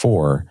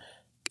therefore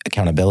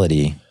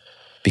accountability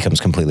becomes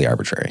completely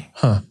arbitrary.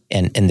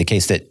 And in the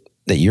case that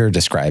you're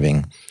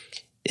describing,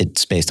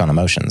 it's based on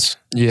emotions.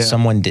 Yeah.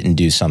 Someone didn't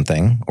do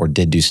something or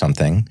did do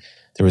something.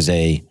 There was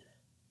a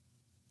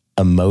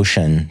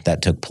emotion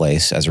that took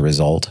place as a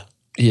result.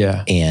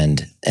 Yeah.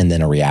 And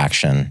then a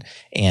reaction.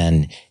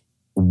 And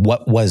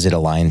what was it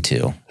aligned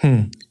to?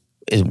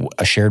 Is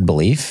a shared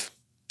belief?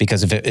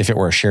 Because if it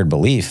were a shared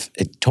belief,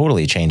 it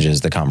totally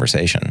changes the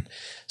conversation.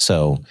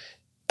 So,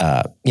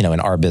 in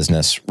our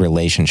business,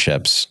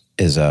 relationships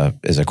is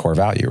a core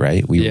value,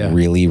 right? We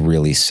really,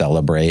 really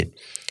celebrate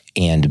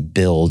and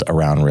build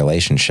around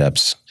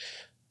relationships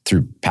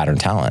through pattern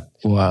talent.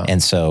 Wow.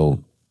 And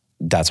so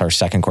that's our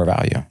second core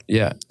value.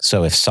 Yeah.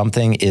 So if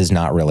something is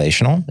not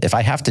relational, if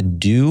I have to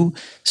do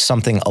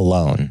something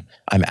alone,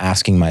 I'm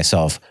asking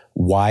myself,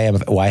 why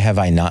have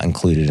I not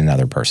included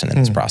another person in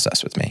this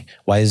process with me?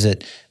 Why is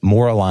it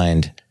more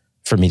aligned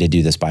for me to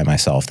do this by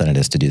myself than it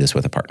is to do this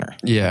with a partner?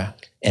 Yeah.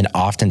 And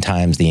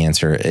oftentimes the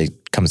answer,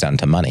 it comes down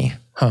to money.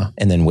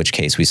 And then in which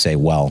case we say,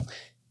 well,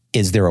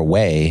 is there a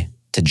way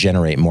to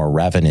generate more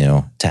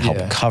revenue to help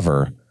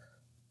cover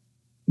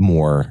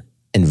more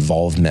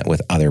involvement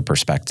with other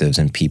perspectives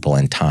and people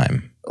and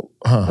time,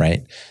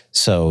 right?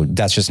 So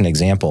that's just an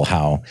example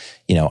how,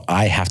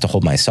 I have to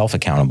hold myself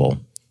accountable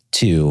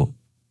to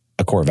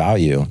a core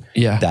value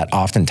that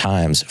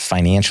oftentimes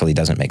financially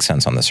doesn't make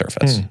sense on the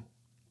surface.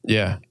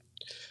 Yeah.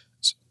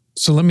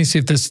 So let me see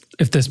if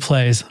this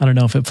plays. I don't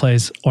know if it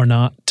plays or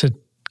not, to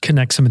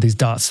connect some of these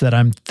dots that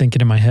I'm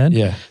thinking in my head.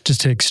 Yeah.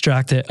 Just to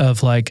extract it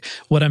of like,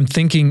 what I'm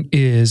thinking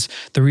is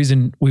the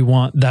reason we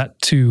want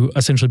that to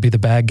essentially be the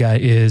bad guy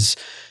is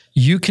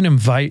you can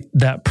invite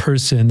that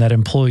person, that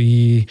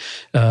employee,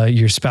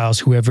 your spouse,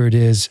 whoever it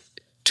is,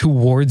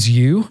 towards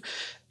you,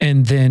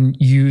 and then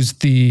use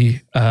the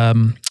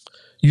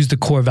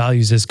core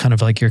values as kind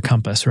of like your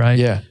compass, right?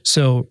 Yeah.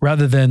 So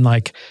rather than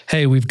like,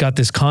 hey, we've got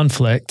this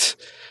conflict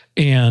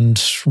and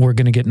we're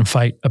going to get in a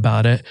fight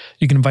about it,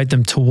 you can invite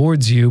them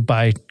towards you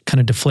by kind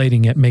of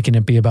deflating it, making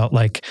it be about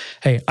like,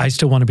 hey, I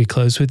still want to be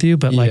close with you,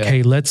 but like,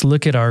 hey, let's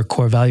look at our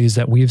core values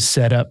that we've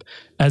set up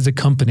as a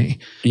company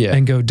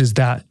and go, does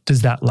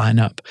that line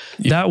up?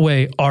 That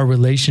way, our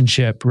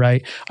relationship,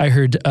 right? I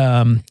heard,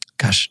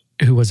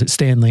 who was it?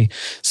 Stanley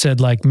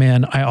said like,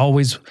 man, I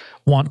always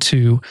want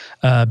to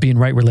be in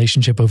right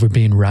relationship over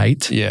being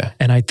right. Yeah.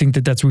 And I think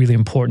that that's really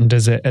important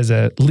as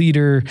a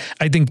leader.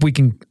 I think we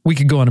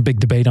could go on a big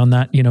debate on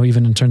that,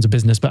 even in terms of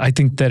business, but I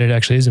think that it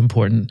actually is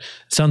important.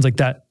 It sounds like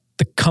that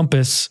the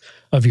compass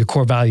of your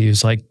core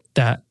values, like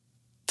that,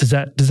 does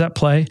that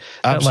play?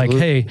 Absolutely. That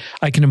like, hey,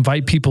 I can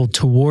invite people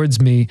towards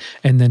me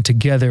and then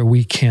together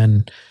we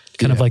can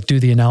kind of like do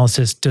the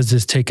analysis. Does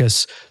this take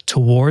us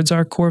towards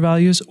our core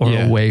values or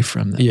away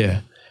from them?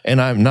 Yeah.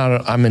 And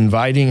I'm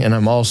inviting and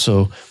I'm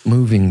also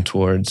moving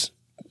towards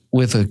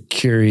with a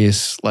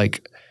curious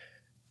like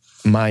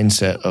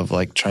mindset of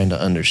like trying to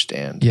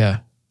understand. Yeah.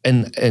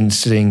 And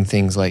saying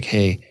things like,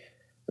 hey,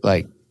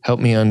 like help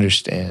me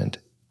understand.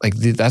 Like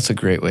that's a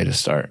great way to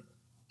start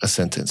a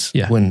sentence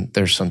when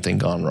there's something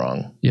gone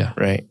wrong. Yeah.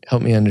 Right.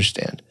 Help me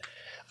understand.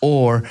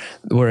 Or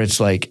where it's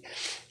like,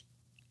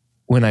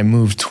 when I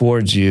move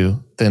towards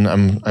you, then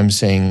I'm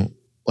saying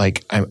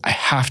like I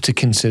have to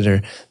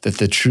consider that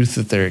the truth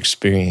that they're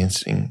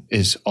experiencing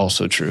is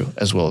also true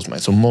as well as mine.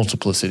 So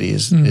multiplicity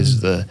is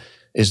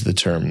the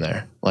term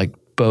there. Like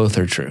both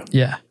are true.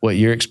 Yeah. What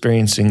you're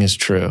experiencing is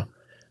true,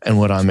 and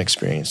what I'm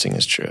experiencing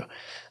is true.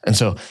 And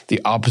so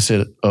the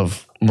opposite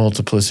of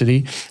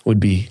multiplicity would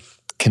be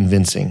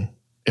convincing.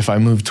 If I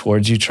move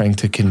towards you trying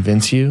to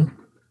convince you,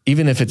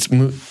 even if it's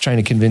trying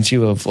to convince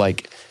you of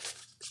like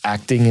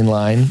acting in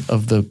line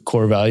of the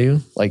core value,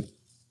 like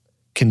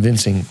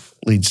convincing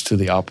leads to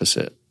the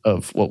opposite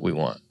of what we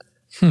want.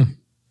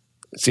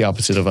 It's the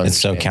opposite of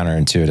understanding. It's so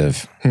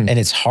counterintuitive. And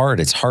it's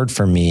hard. It's hard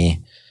for me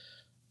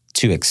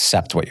to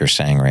accept what you're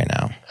saying right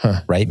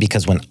now, right?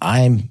 Because when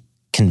I'm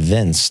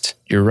convinced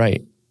you're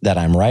right, that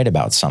I'm right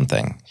about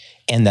something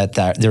and that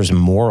there's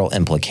moral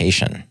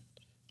implication,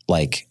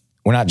 like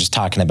we're not just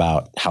talking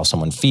about how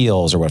someone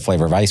feels or what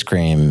flavor of ice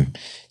cream,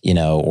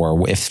 or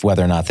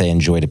whether or not they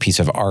enjoyed a piece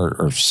of art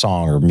or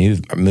song or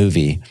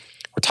movie.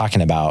 We're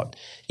talking about,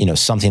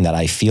 something that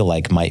I feel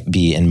like might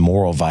be in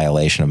moral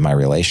violation of my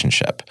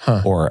relationship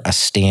or a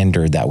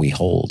standard that we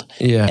hold.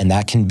 Yeah. And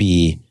that can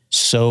be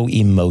so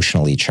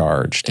emotionally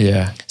charged.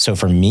 Yeah. So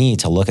for me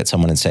to look at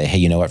someone and say, hey,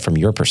 you know what, from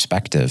your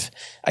perspective,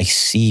 I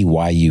see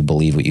why you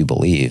believe what you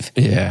believe.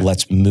 Yeah.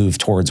 Let's move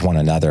towards one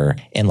another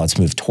and let's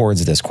move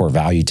towards this core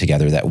value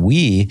together that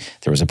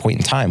there was a point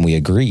in time we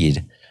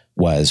agreed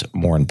was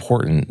more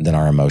important than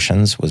our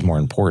emotions, was more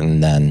important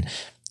than,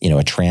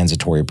 a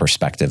transitory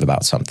perspective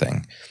about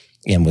something,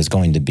 and was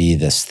going to be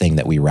this thing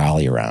that we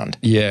rally around.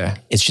 Yeah.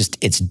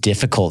 It's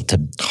difficult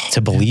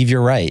to believe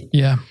you're right.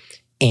 Yeah.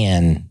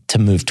 And to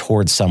move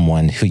towards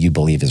someone who you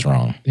believe is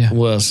wrong. Yeah.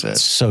 Well said.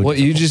 So what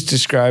difficult. you just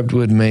described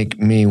would make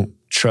me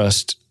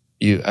trust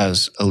you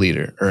as a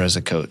leader or as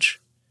a coach.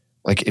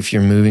 Like if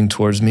you're moving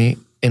towards me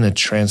in a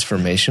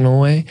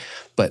transformational way,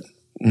 but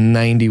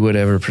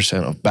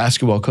 90% of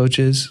basketball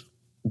coaches,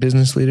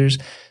 business leaders,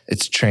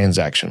 it's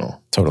transactional.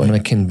 Totally. I'm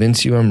going to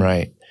convince you I'm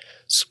right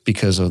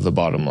because of the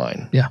bottom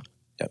line. Yeah.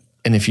 Yep.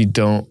 And if you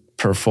don't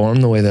perform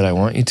the way that I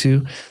want you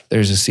to,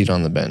 there's a seat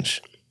on the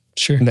bench.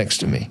 Sure. Next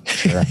to me.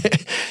 Sure.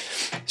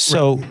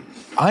 So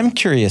I'm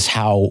curious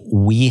how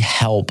we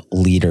help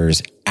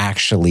leaders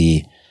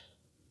actually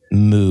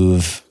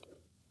move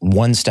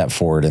one step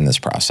forward in this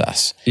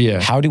process.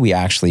 Yeah. How do we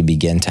actually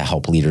begin to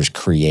help leaders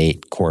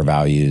create core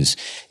values?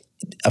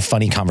 A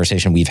funny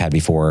conversation we've had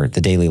before,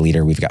 the daily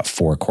leader, we've got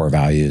 4 core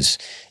values.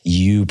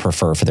 You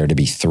prefer for there to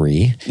be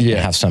 3. Yeah.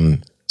 And have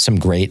some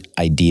great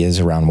ideas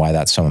around why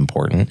that's so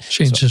important.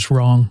 Shane's just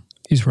wrong.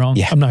 He's wrong.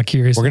 Yeah. I'm not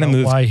curious We're gonna about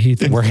move. why he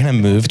thinks. We're gonna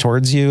move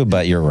towards you,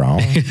 but you're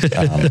wrong.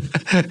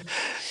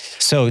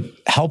 So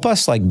help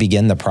us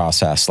begin the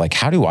process.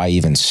 How do I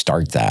even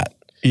start that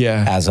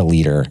Yeah. as a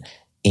leader?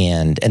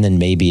 And then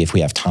maybe if we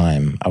have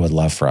time, I would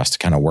love for us to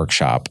kind of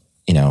workshop,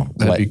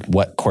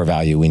 what core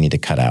value we need to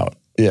cut out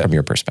from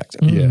your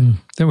perspective. Yeah.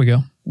 There we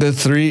go.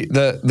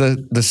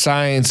 The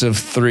science of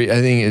 3, I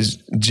think is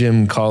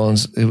Jim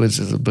Collins. It was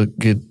the book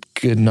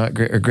Good Not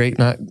Great, or Great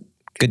Not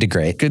Good to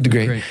great. Good to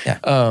Great. Great.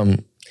 Yeah.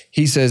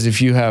 He says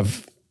if you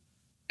have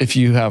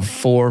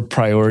 4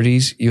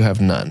 priorities, you have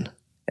none.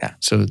 Yeah.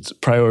 So it's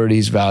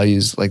priorities,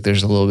 values,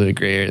 there's a little bit of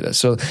gray area there.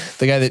 So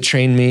the guy that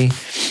trained me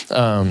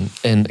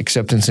in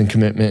acceptance and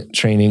commitment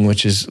training,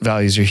 which is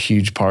values are a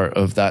huge part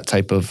of that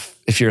type of,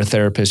 if you're a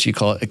therapist, you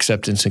call it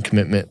acceptance and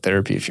commitment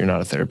therapy. If you're not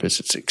a therapist,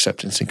 it's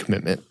acceptance and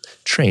commitment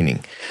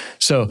training.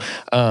 So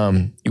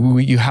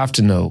you have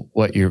to know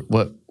what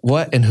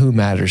and who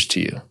matters to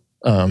you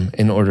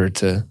in order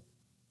to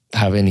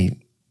have any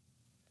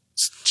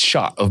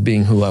shot of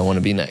being who I want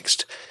to be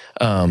next.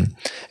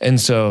 And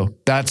so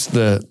that's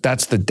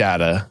the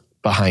data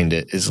behind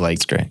it is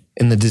great.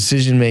 In the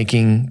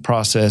decision-making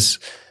process,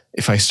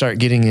 if I start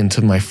getting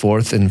into my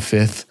 4th and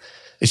 5th,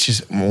 it's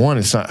just, one,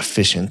 it's not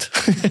efficient.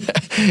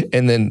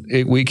 And then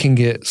we can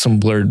get some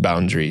blurred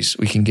boundaries.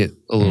 We can get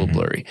a little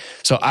blurry.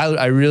 So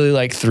I really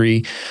like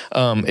 3.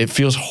 It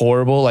feels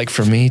horrible,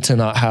 for me to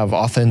not have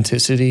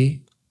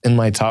authenticity in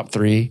my top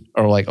 3,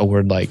 or a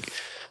word like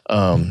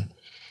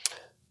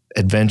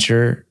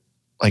adventure.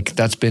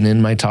 That's been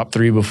in my top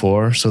 3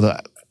 before. So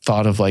the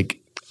thought of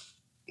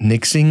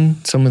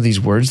nixing some of these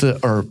words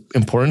that are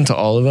important to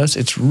all of us,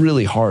 it's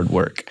really hard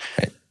work.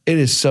 Right. It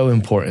is so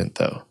important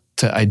though,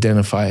 to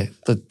identify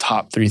the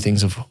top 3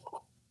 things of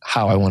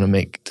how I want to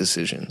make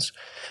decisions.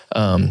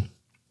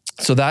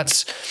 So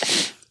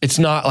it's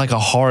not a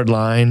hard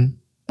line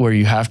where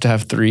you have to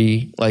have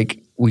 3.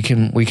 We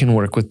can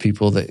work with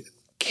people that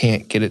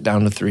can't get it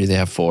down to 3. They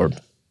have 4,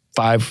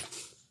 5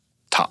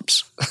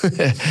 tops. I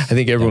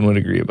think everyone would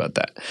agree about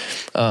that.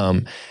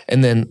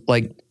 And then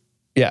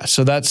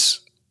so that's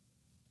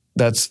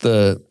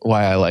the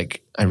why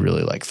I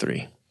really like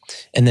 3.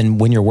 And then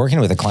when you're working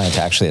with a client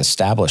to actually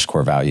establish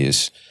core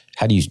values,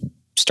 how do you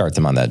start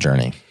them on that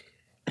journey?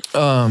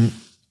 Well,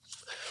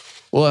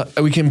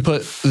 we can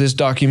put this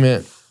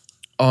document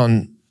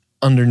on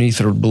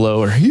underneath or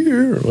below or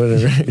here or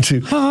whatever.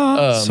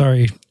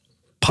 Sorry,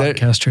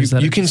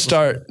 podcasters. You can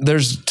start.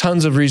 There's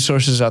tons of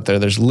resources out there.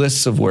 There's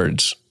lists of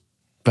words,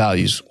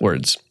 values,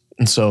 words.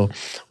 And so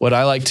what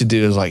I like to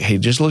do is hey,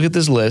 just look at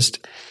this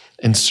list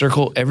and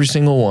circle every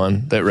single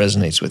one that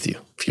resonates with you.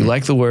 If you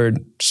like the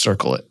word,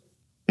 circle it.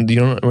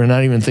 We're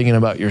not even thinking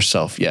about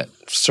yourself yet.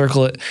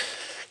 Circle it.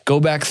 Go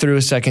back through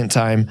a second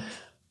time.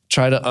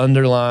 Try to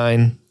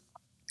underline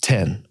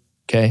 10.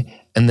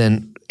 Okay. And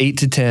then 8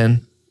 to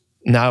 10.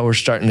 Now we're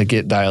starting to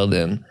get dialed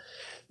in.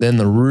 Then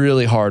the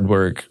really hard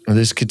work,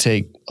 this could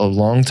take a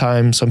long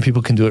time. Some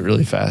people can do it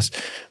really fast,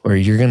 where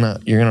you're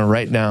gonna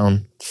write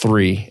down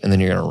 3 and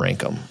then you're gonna rank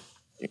them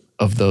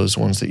of those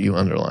ones that you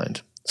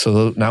underlined.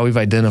 So now we've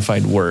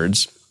identified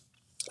words.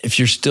 If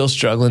you're still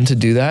struggling to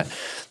do that,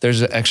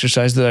 there's an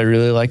exercise that I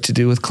really like to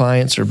do with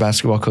clients or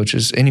basketball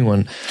coaches,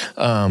 anyone,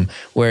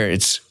 where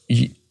it's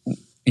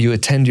you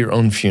attend your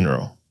own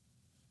funeral.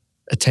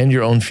 Attend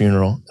your own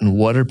funeral, and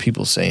what are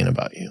people saying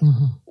about you?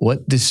 Mm-hmm.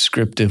 What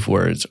descriptive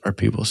words are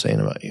people saying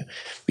about you?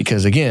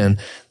 Because again,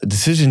 the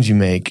decisions you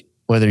make,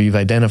 whether you've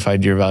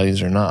identified your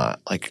values or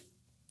not,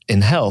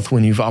 in health,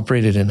 when you've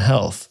operated in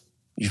health,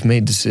 You've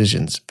made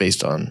decisions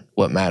based on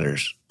what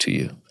matters to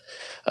you.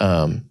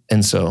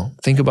 And so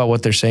think about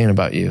what they're saying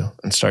about you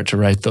and start to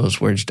write those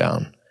words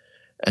down.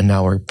 And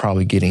now we're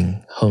probably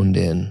getting honed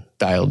in,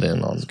 dialed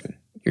in on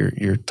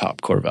your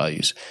top core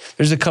values.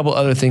 There's a couple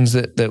other things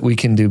that we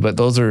can do, but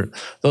those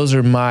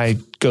are my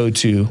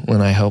go-to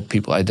when I help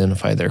people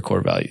identify their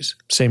core values.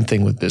 Same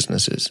thing with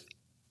businesses.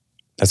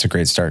 That's a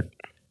great start.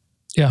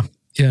 Yeah.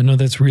 Yeah, no,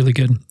 that's really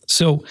good.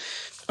 So,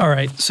 all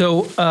right.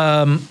 So,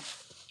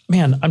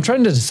 man, I'm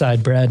trying to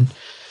decide, Brad,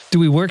 do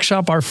we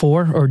workshop our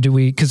 4 or do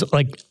we, cause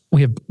like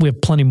we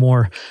have plenty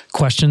more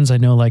questions. I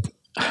know, like,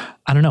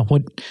 I don't know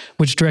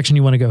which direction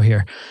you want to go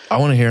here. I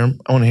want to hear them.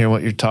 I want to hear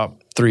what your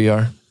top 3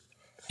 are.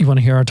 You want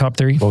to hear our top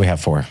 3? Well, we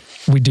have 4.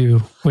 We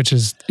do, which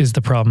is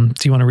the problem.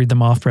 Do you want to read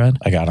them off, Brad?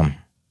 I got them.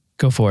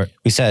 Go for it.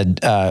 We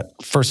said,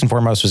 first and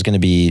foremost was going to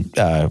be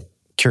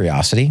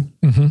curiosity.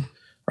 Mm-hmm.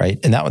 Right.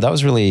 And that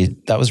was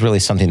really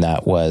something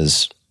that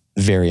was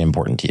very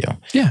important to you.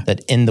 Yeah.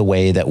 That in the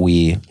way that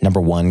we,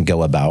 number one,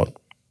 go about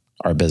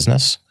our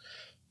business,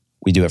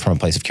 we do it from a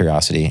place of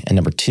curiosity. And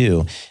number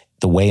 2,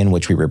 the way in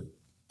which we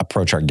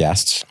approach our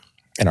guests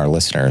and our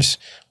listeners,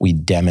 we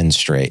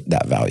demonstrate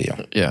that value.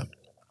 Yeah.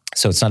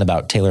 So it's not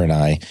about Taylor and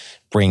I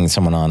bringing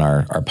someone on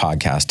our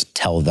podcast to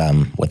tell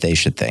them what they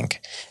should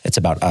think. It's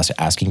about us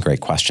asking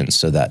great questions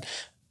so that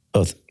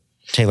both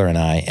Taylor and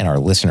I and our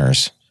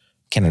listeners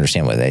can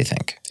understand what they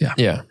think. Yeah.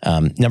 Yeah.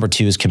 Number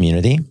 2 is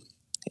community.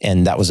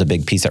 And that was a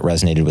big piece that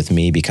resonated with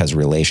me because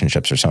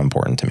relationships are so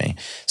important to me.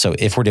 So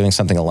if we're doing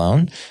something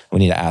alone, we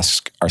need to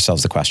ask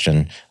ourselves the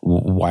question,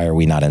 why are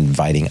we not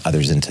inviting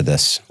others into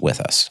this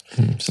with us?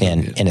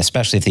 And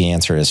especially if the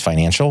answer is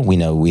financial, we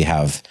know we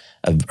have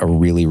a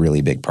really,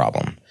 really big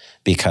problem,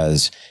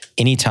 because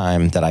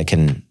anytime that I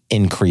can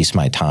increase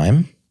my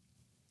time,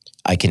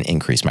 I can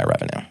increase my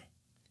revenue.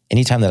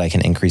 Anytime that I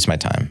can increase my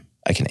time,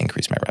 I can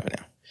increase my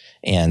revenue.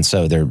 And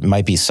so there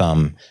might be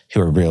some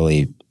who are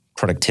really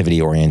productivity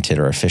oriented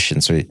or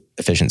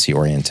efficiency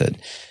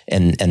oriented.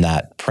 And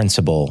that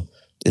principle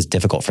is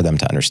difficult for them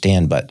to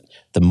understand. But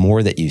the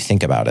more that you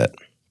think about it,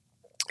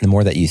 the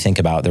more that you think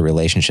about the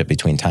relationship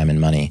between time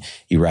and money,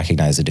 you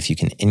recognize that if you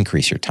can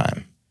increase your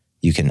time,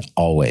 you can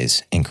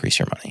always increase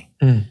your money.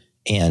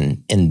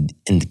 And in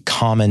the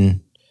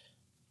common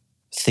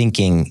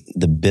thinking,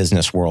 the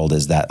business world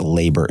is that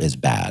labor is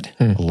bad.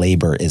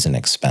 Labor is an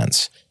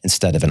expense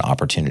instead of an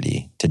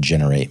opportunity to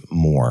generate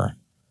more,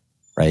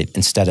 right?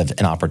 Instead of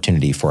an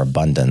opportunity for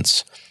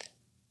abundance,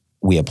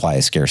 we apply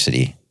a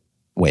scarcity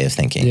way of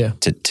thinking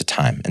to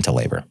time and to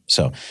labor.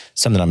 So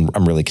something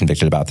I'm really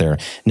convicted about there.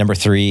 Number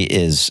 3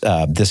 is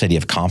this idea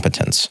of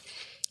competence,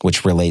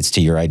 which relates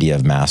to your idea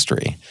of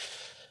mastery,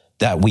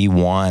 that we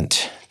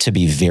want to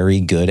be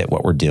very good at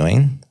what we're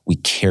doing. We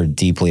care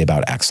deeply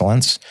about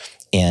excellence,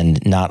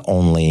 and not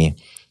only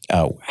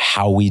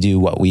how we do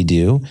what we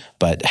do,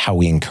 but how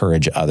we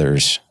encourage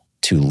others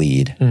to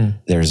lead.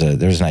 There's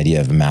an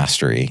idea of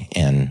mastery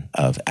and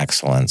of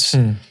excellence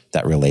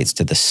that relates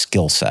to the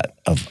skill set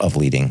of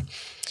leading.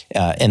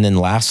 And then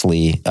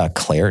lastly,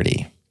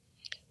 clarity.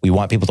 We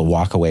want people to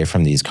walk away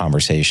from these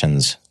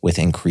conversations with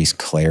increased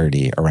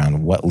clarity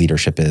around what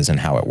leadership is and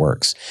how it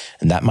works.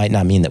 And that might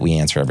not mean that we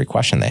answer every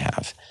question they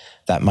have.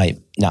 That might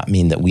not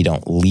mean that we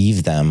don't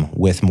leave them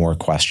with more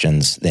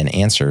questions than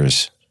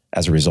answers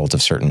as a result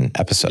of certain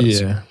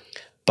episodes. Yeah.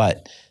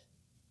 But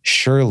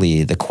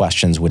surely the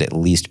questions would at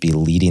least be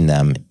leading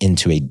them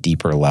into a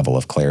deeper level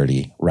of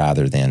clarity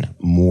rather than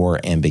more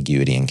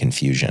ambiguity and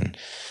confusion.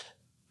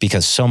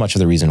 Because so much of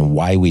the reason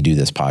why we do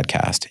this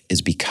podcast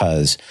is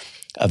because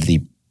of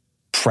the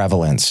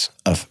prevalence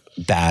of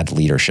bad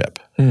leadership.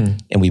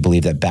 And we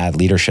believe that bad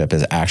leadership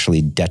is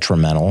actually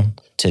detrimental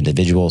to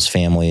individuals,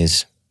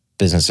 families,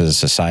 businesses,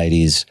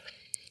 societies,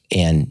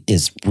 and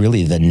is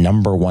really the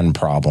number one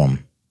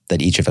problem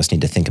that each of us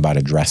need to think about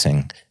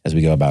addressing as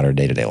we go about our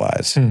day-to-day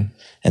lives.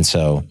 And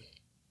so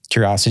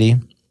curiosity,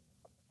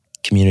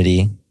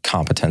 community,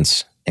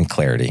 competence, and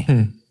clarity.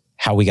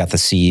 How we got the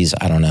C's,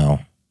 I don't know.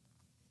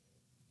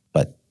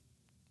 But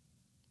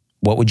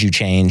what would you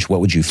change? What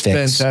would you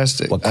fix?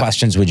 Fantastic. What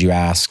questions would you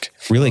ask?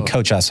 Really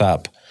coach us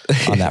up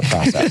on that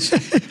process.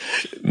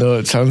 No,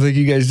 it sounds like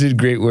you guys did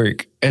great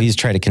work. And Please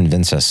try to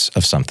convince us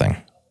of something.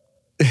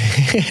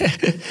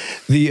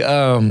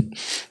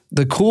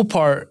 the cool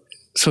part,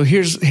 so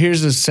here's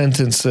a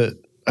sentence that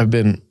I've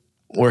been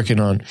working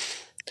on.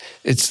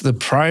 It's the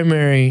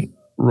primary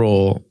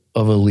role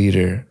of a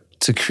leader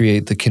to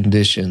create the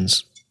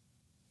conditions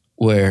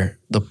where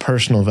the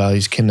personal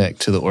values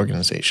connect to the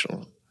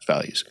organizational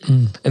values.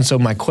 And so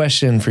my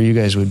question for you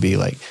guys would be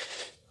like,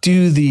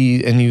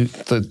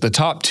 the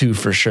top 2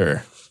 for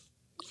sure,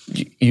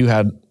 you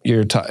had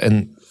your top,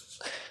 and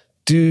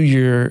do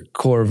your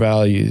core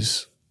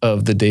values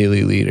of the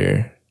daily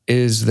leader,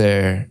 is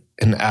there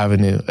an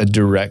avenue, a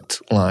direct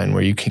line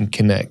where you can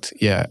connect?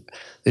 Yeah,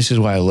 this is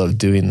why I love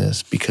doing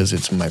this, because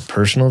it's my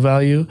personal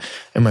value,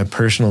 and my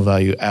personal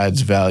value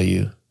adds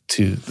value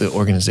to the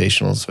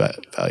organizational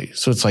value.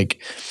 So it's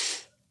like,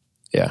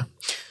 yeah.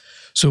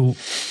 So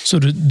So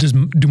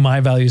do my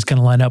values kind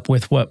of line up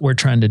with what we're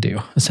trying to do,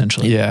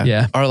 essentially?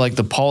 Yeah. Are like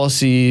the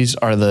policies,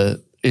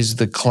 is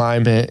the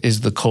climate,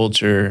 is the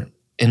culture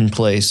in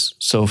place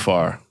so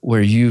far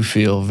where you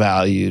feel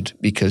valued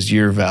because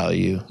your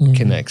value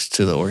connects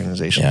to the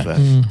organization's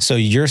value? So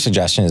your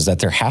suggestion is that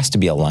there has to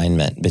be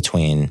alignment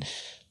between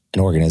an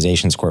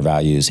organization's core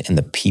values and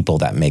the people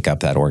that make up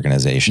that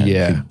organization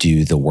who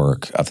do the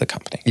work of the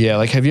company. Yeah.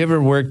 Like, have you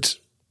ever worked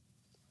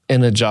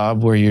in a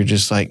job where you're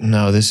just like,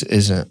 no, this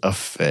isn't a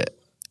fit?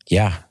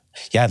 Yeah.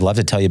 Yeah. I'd love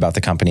to tell you about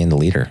the company and the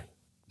leader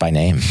by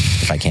name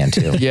if I can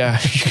too. Yeah.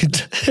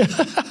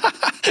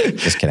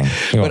 Just kidding.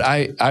 But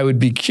I would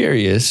be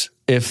curious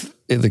if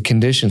the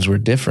conditions were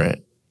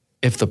different,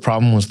 if the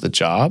problem was the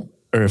job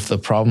or if the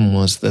problem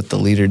was that the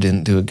leader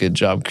didn't do a good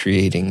job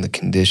creating the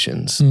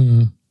conditions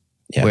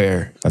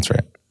where that's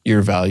right.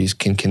 Your values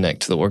can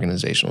connect to the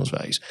organization's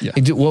values. Yeah.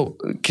 Do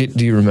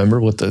you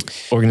remember what the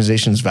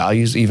organization's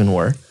values even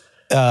were?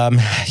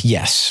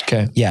 Yes.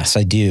 Okay. Yes,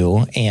 I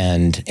do.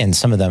 And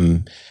some of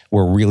them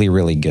were really,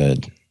 really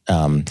good.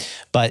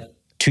 But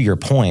to your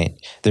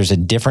point, there's a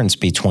difference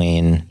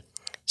between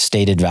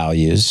stated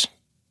values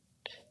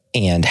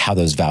and how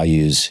those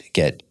values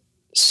get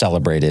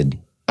celebrated,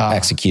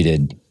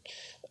 executed,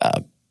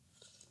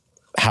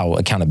 how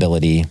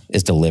accountability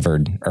is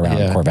delivered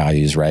around core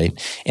values, right?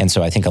 And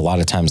so I think a lot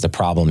of times the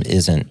problem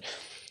isn't,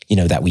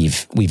 that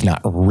we've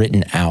not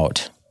written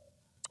out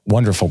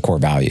wonderful core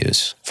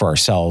values for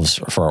ourselves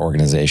or for our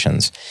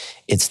organizations.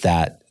 It's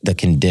that the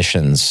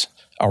conditions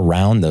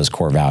around those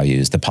core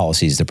values, the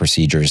policies, the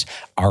procedures,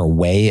 our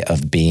way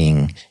of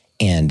being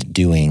and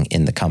doing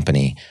in the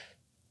company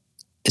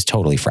is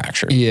totally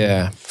fractured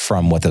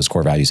from what those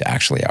core values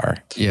actually are.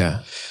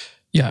 Yeah.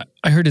 Yeah.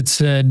 I heard it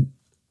said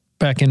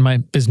back in my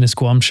business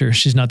school, I'm sure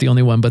she's not the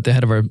only one, but the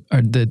head of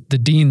the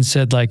dean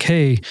said like,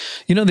 hey,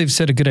 they've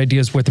said a good idea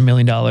is worth $1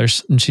 million.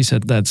 And she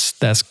said,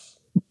 that's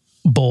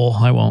bull.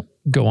 I won't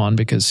go on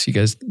because you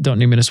guys don't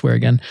need me to swear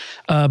again.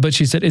 But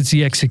she said, it's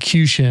the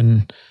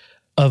execution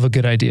of a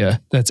good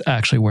idea that's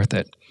actually worth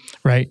it.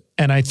 Right.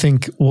 And I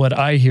think what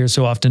I hear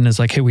so often is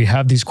like, hey, we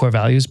have these core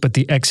values, but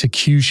the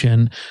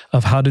execution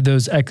of how do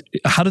those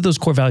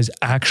core values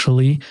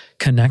actually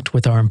connect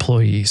with our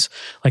employees?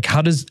 Like,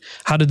 how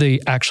do they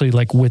actually,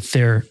 like, with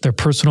their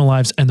personal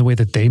lives and the way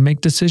that they make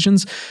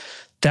decisions?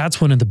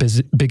 That's one of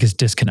the biggest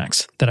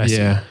disconnects that I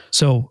see.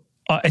 So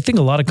I think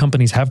a lot of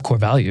companies have core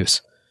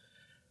values,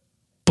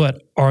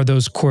 but are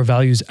those core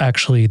values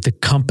actually the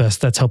compass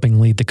that's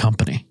helping lead the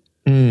company?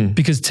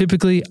 Because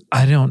typically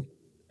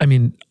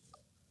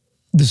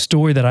the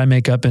story that I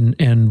make up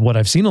and what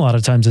I've seen a lot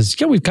of times is,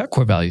 we've got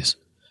core values.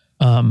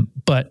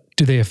 But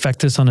do they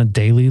affect us on a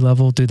daily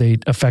level? Do they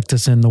affect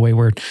us in the way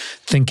we're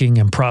thinking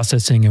and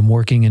processing and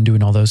working and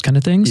doing all those kind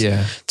of things?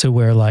 Yeah. To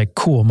where like,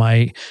 cool,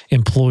 my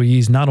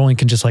employees not only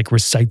can just like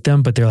recite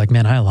them, but they're like,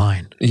 man, I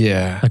align.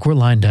 Yeah. Like we're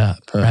lined up,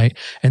 right?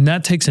 And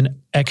that takes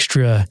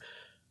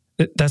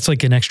that's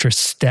like an extra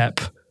step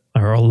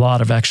or a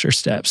lot of extra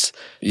steps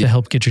to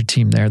help get your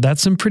team there.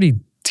 That's some pretty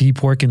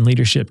deep work in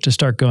leadership to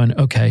start going,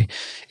 okay,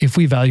 if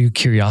we value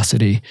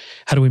curiosity,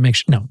 how do we make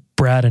sure? No,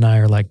 Brad and I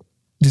are like,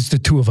 it's the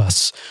two of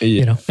us,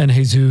 and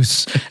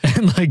Jesus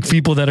and like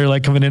people that are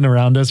like coming in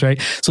around us.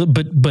 Right. So,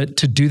 but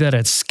to do that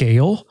at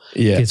scale,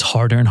 it's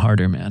harder and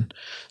harder, man.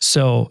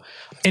 So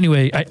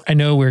anyway, I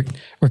know we're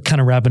kind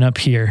of wrapping up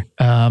here.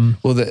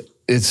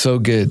 It's so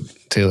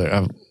good,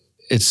 Taylor.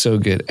 It's so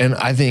good. And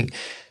I think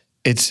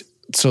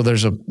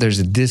there's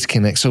a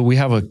disconnect. So we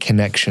have a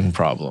connection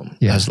problem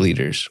as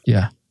leaders.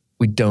 Yeah.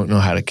 We don't know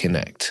how to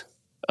connect.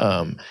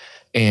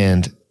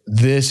 And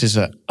this is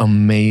an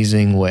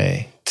amazing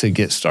way to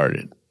get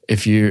started.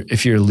 If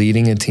you're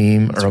leading a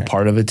team or a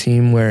part of a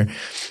team where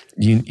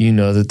you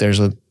know that there's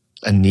a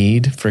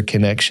need for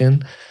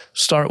connection,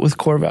 start with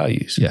core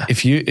values. Yeah.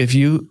 If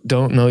you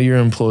don't know your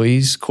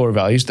employees' core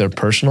values, their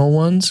personal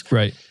ones,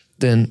 right,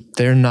 then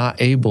you're not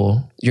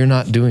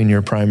doing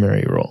your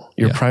primary role.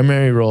 Your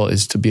primary role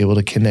is to be able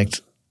to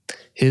connect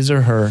his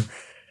or her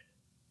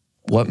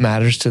what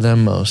matters to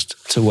them most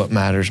to what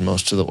matters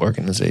most to the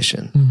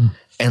organization. Mm-hmm.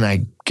 And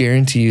I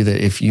guarantee you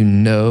that if you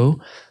know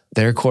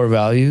their core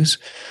values,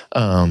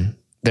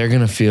 they're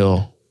going to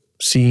feel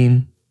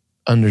seen,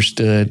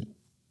 understood,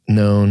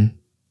 known,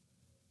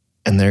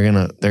 and they're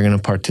going to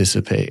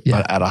participate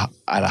at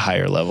a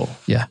higher level.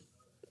 Yeah.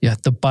 Yeah.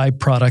 The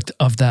byproduct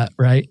of that,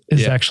 right,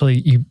 is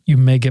actually you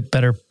may get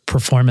better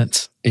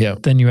performance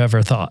than you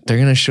ever thought. They're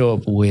going to show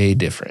up way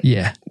different.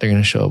 Yeah. They're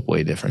going to show up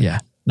way different. Yeah.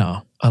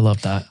 No, I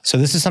love that. So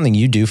this is something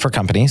you do for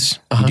companies,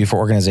 you do for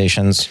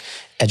organizations,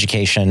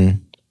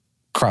 education,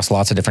 across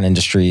lots of different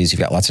industries. You've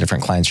got lots of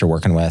different clients you're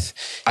working with.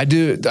 I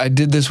did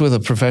this with a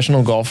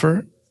professional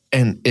golfer,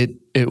 and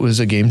it was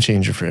a game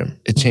changer for him.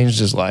 It changed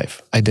his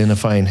life,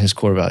 identifying his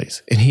core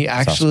values. And he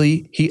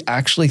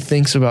actually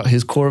thinks about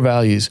his core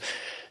values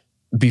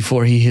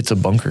before he hits a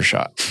bunker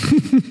shot.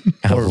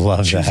 I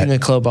love choosing that. a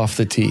club off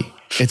the tee.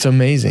 It's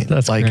amazing.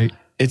 That's great.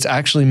 It's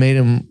actually made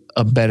him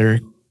a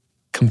better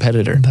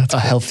competitor,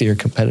 healthier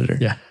competitor.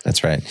 Yeah.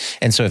 That's right.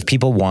 And so if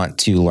people want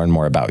to learn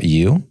more about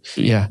you,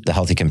 the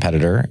healthy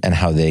competitor, and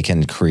how they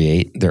can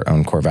create their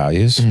own core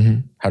values,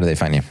 how do they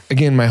find you?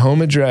 Again, my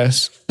home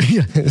address.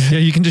 Yeah,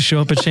 you can just show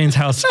up at Shane's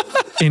house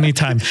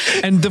anytime.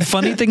 And the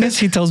funny thing is,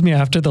 he tells me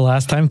after the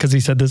last time, because he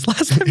said this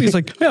last time, he's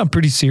like, yeah, I'm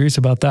pretty serious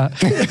about that.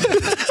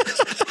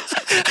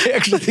 I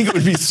actually think it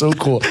would be so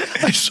cool.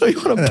 I saw you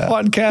on a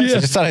podcast. I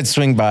just thought I'd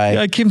swing by.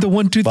 I came to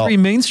 123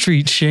 Main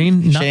Street,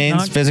 Shane.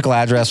 Shane's physical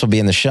address will be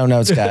in the show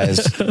notes,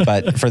 guys.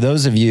 But for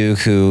those of you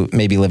who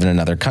maybe live in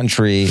another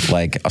country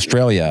like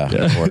Australia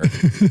or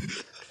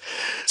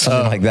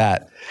something like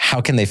that, how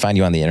can they find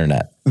you on the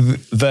internet?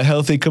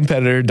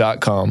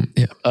 Thehealthycompetitor.com.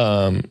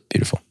 Yeah.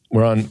 Beautiful.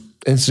 We're on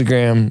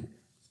Instagram,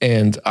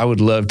 and I would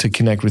love to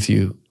connect with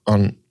you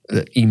on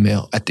the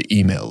email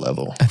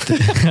level.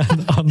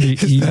 On the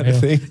email.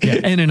 Yeah,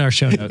 and in our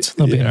show notes.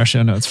 They'll be in our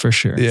show notes for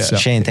sure. Yeah. So.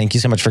 Shane, thank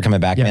you so much for coming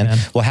back, man.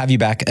 We'll have you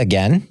back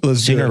again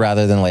sooner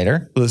rather than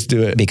later. Let's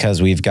do it.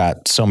 Because we've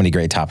got so many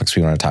great topics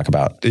we want to talk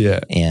about. Yeah.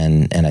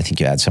 And I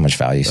think you add so much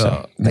value.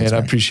 So thanks, man,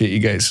 I appreciate you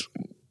guys.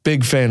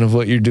 Big fan of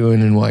what you're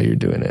doing and why you're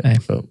doing it. Hey.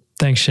 So.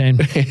 Thanks, Shane.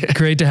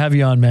 Great to have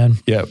you on, man.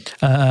 Yep.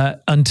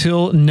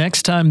 Until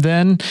next time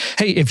then,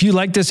 hey, if you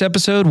like this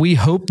episode, we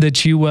hope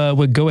that you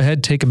would go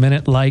ahead, take a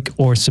minute, like,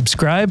 or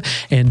subscribe,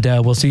 and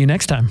we'll see you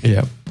next time.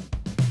 Yep.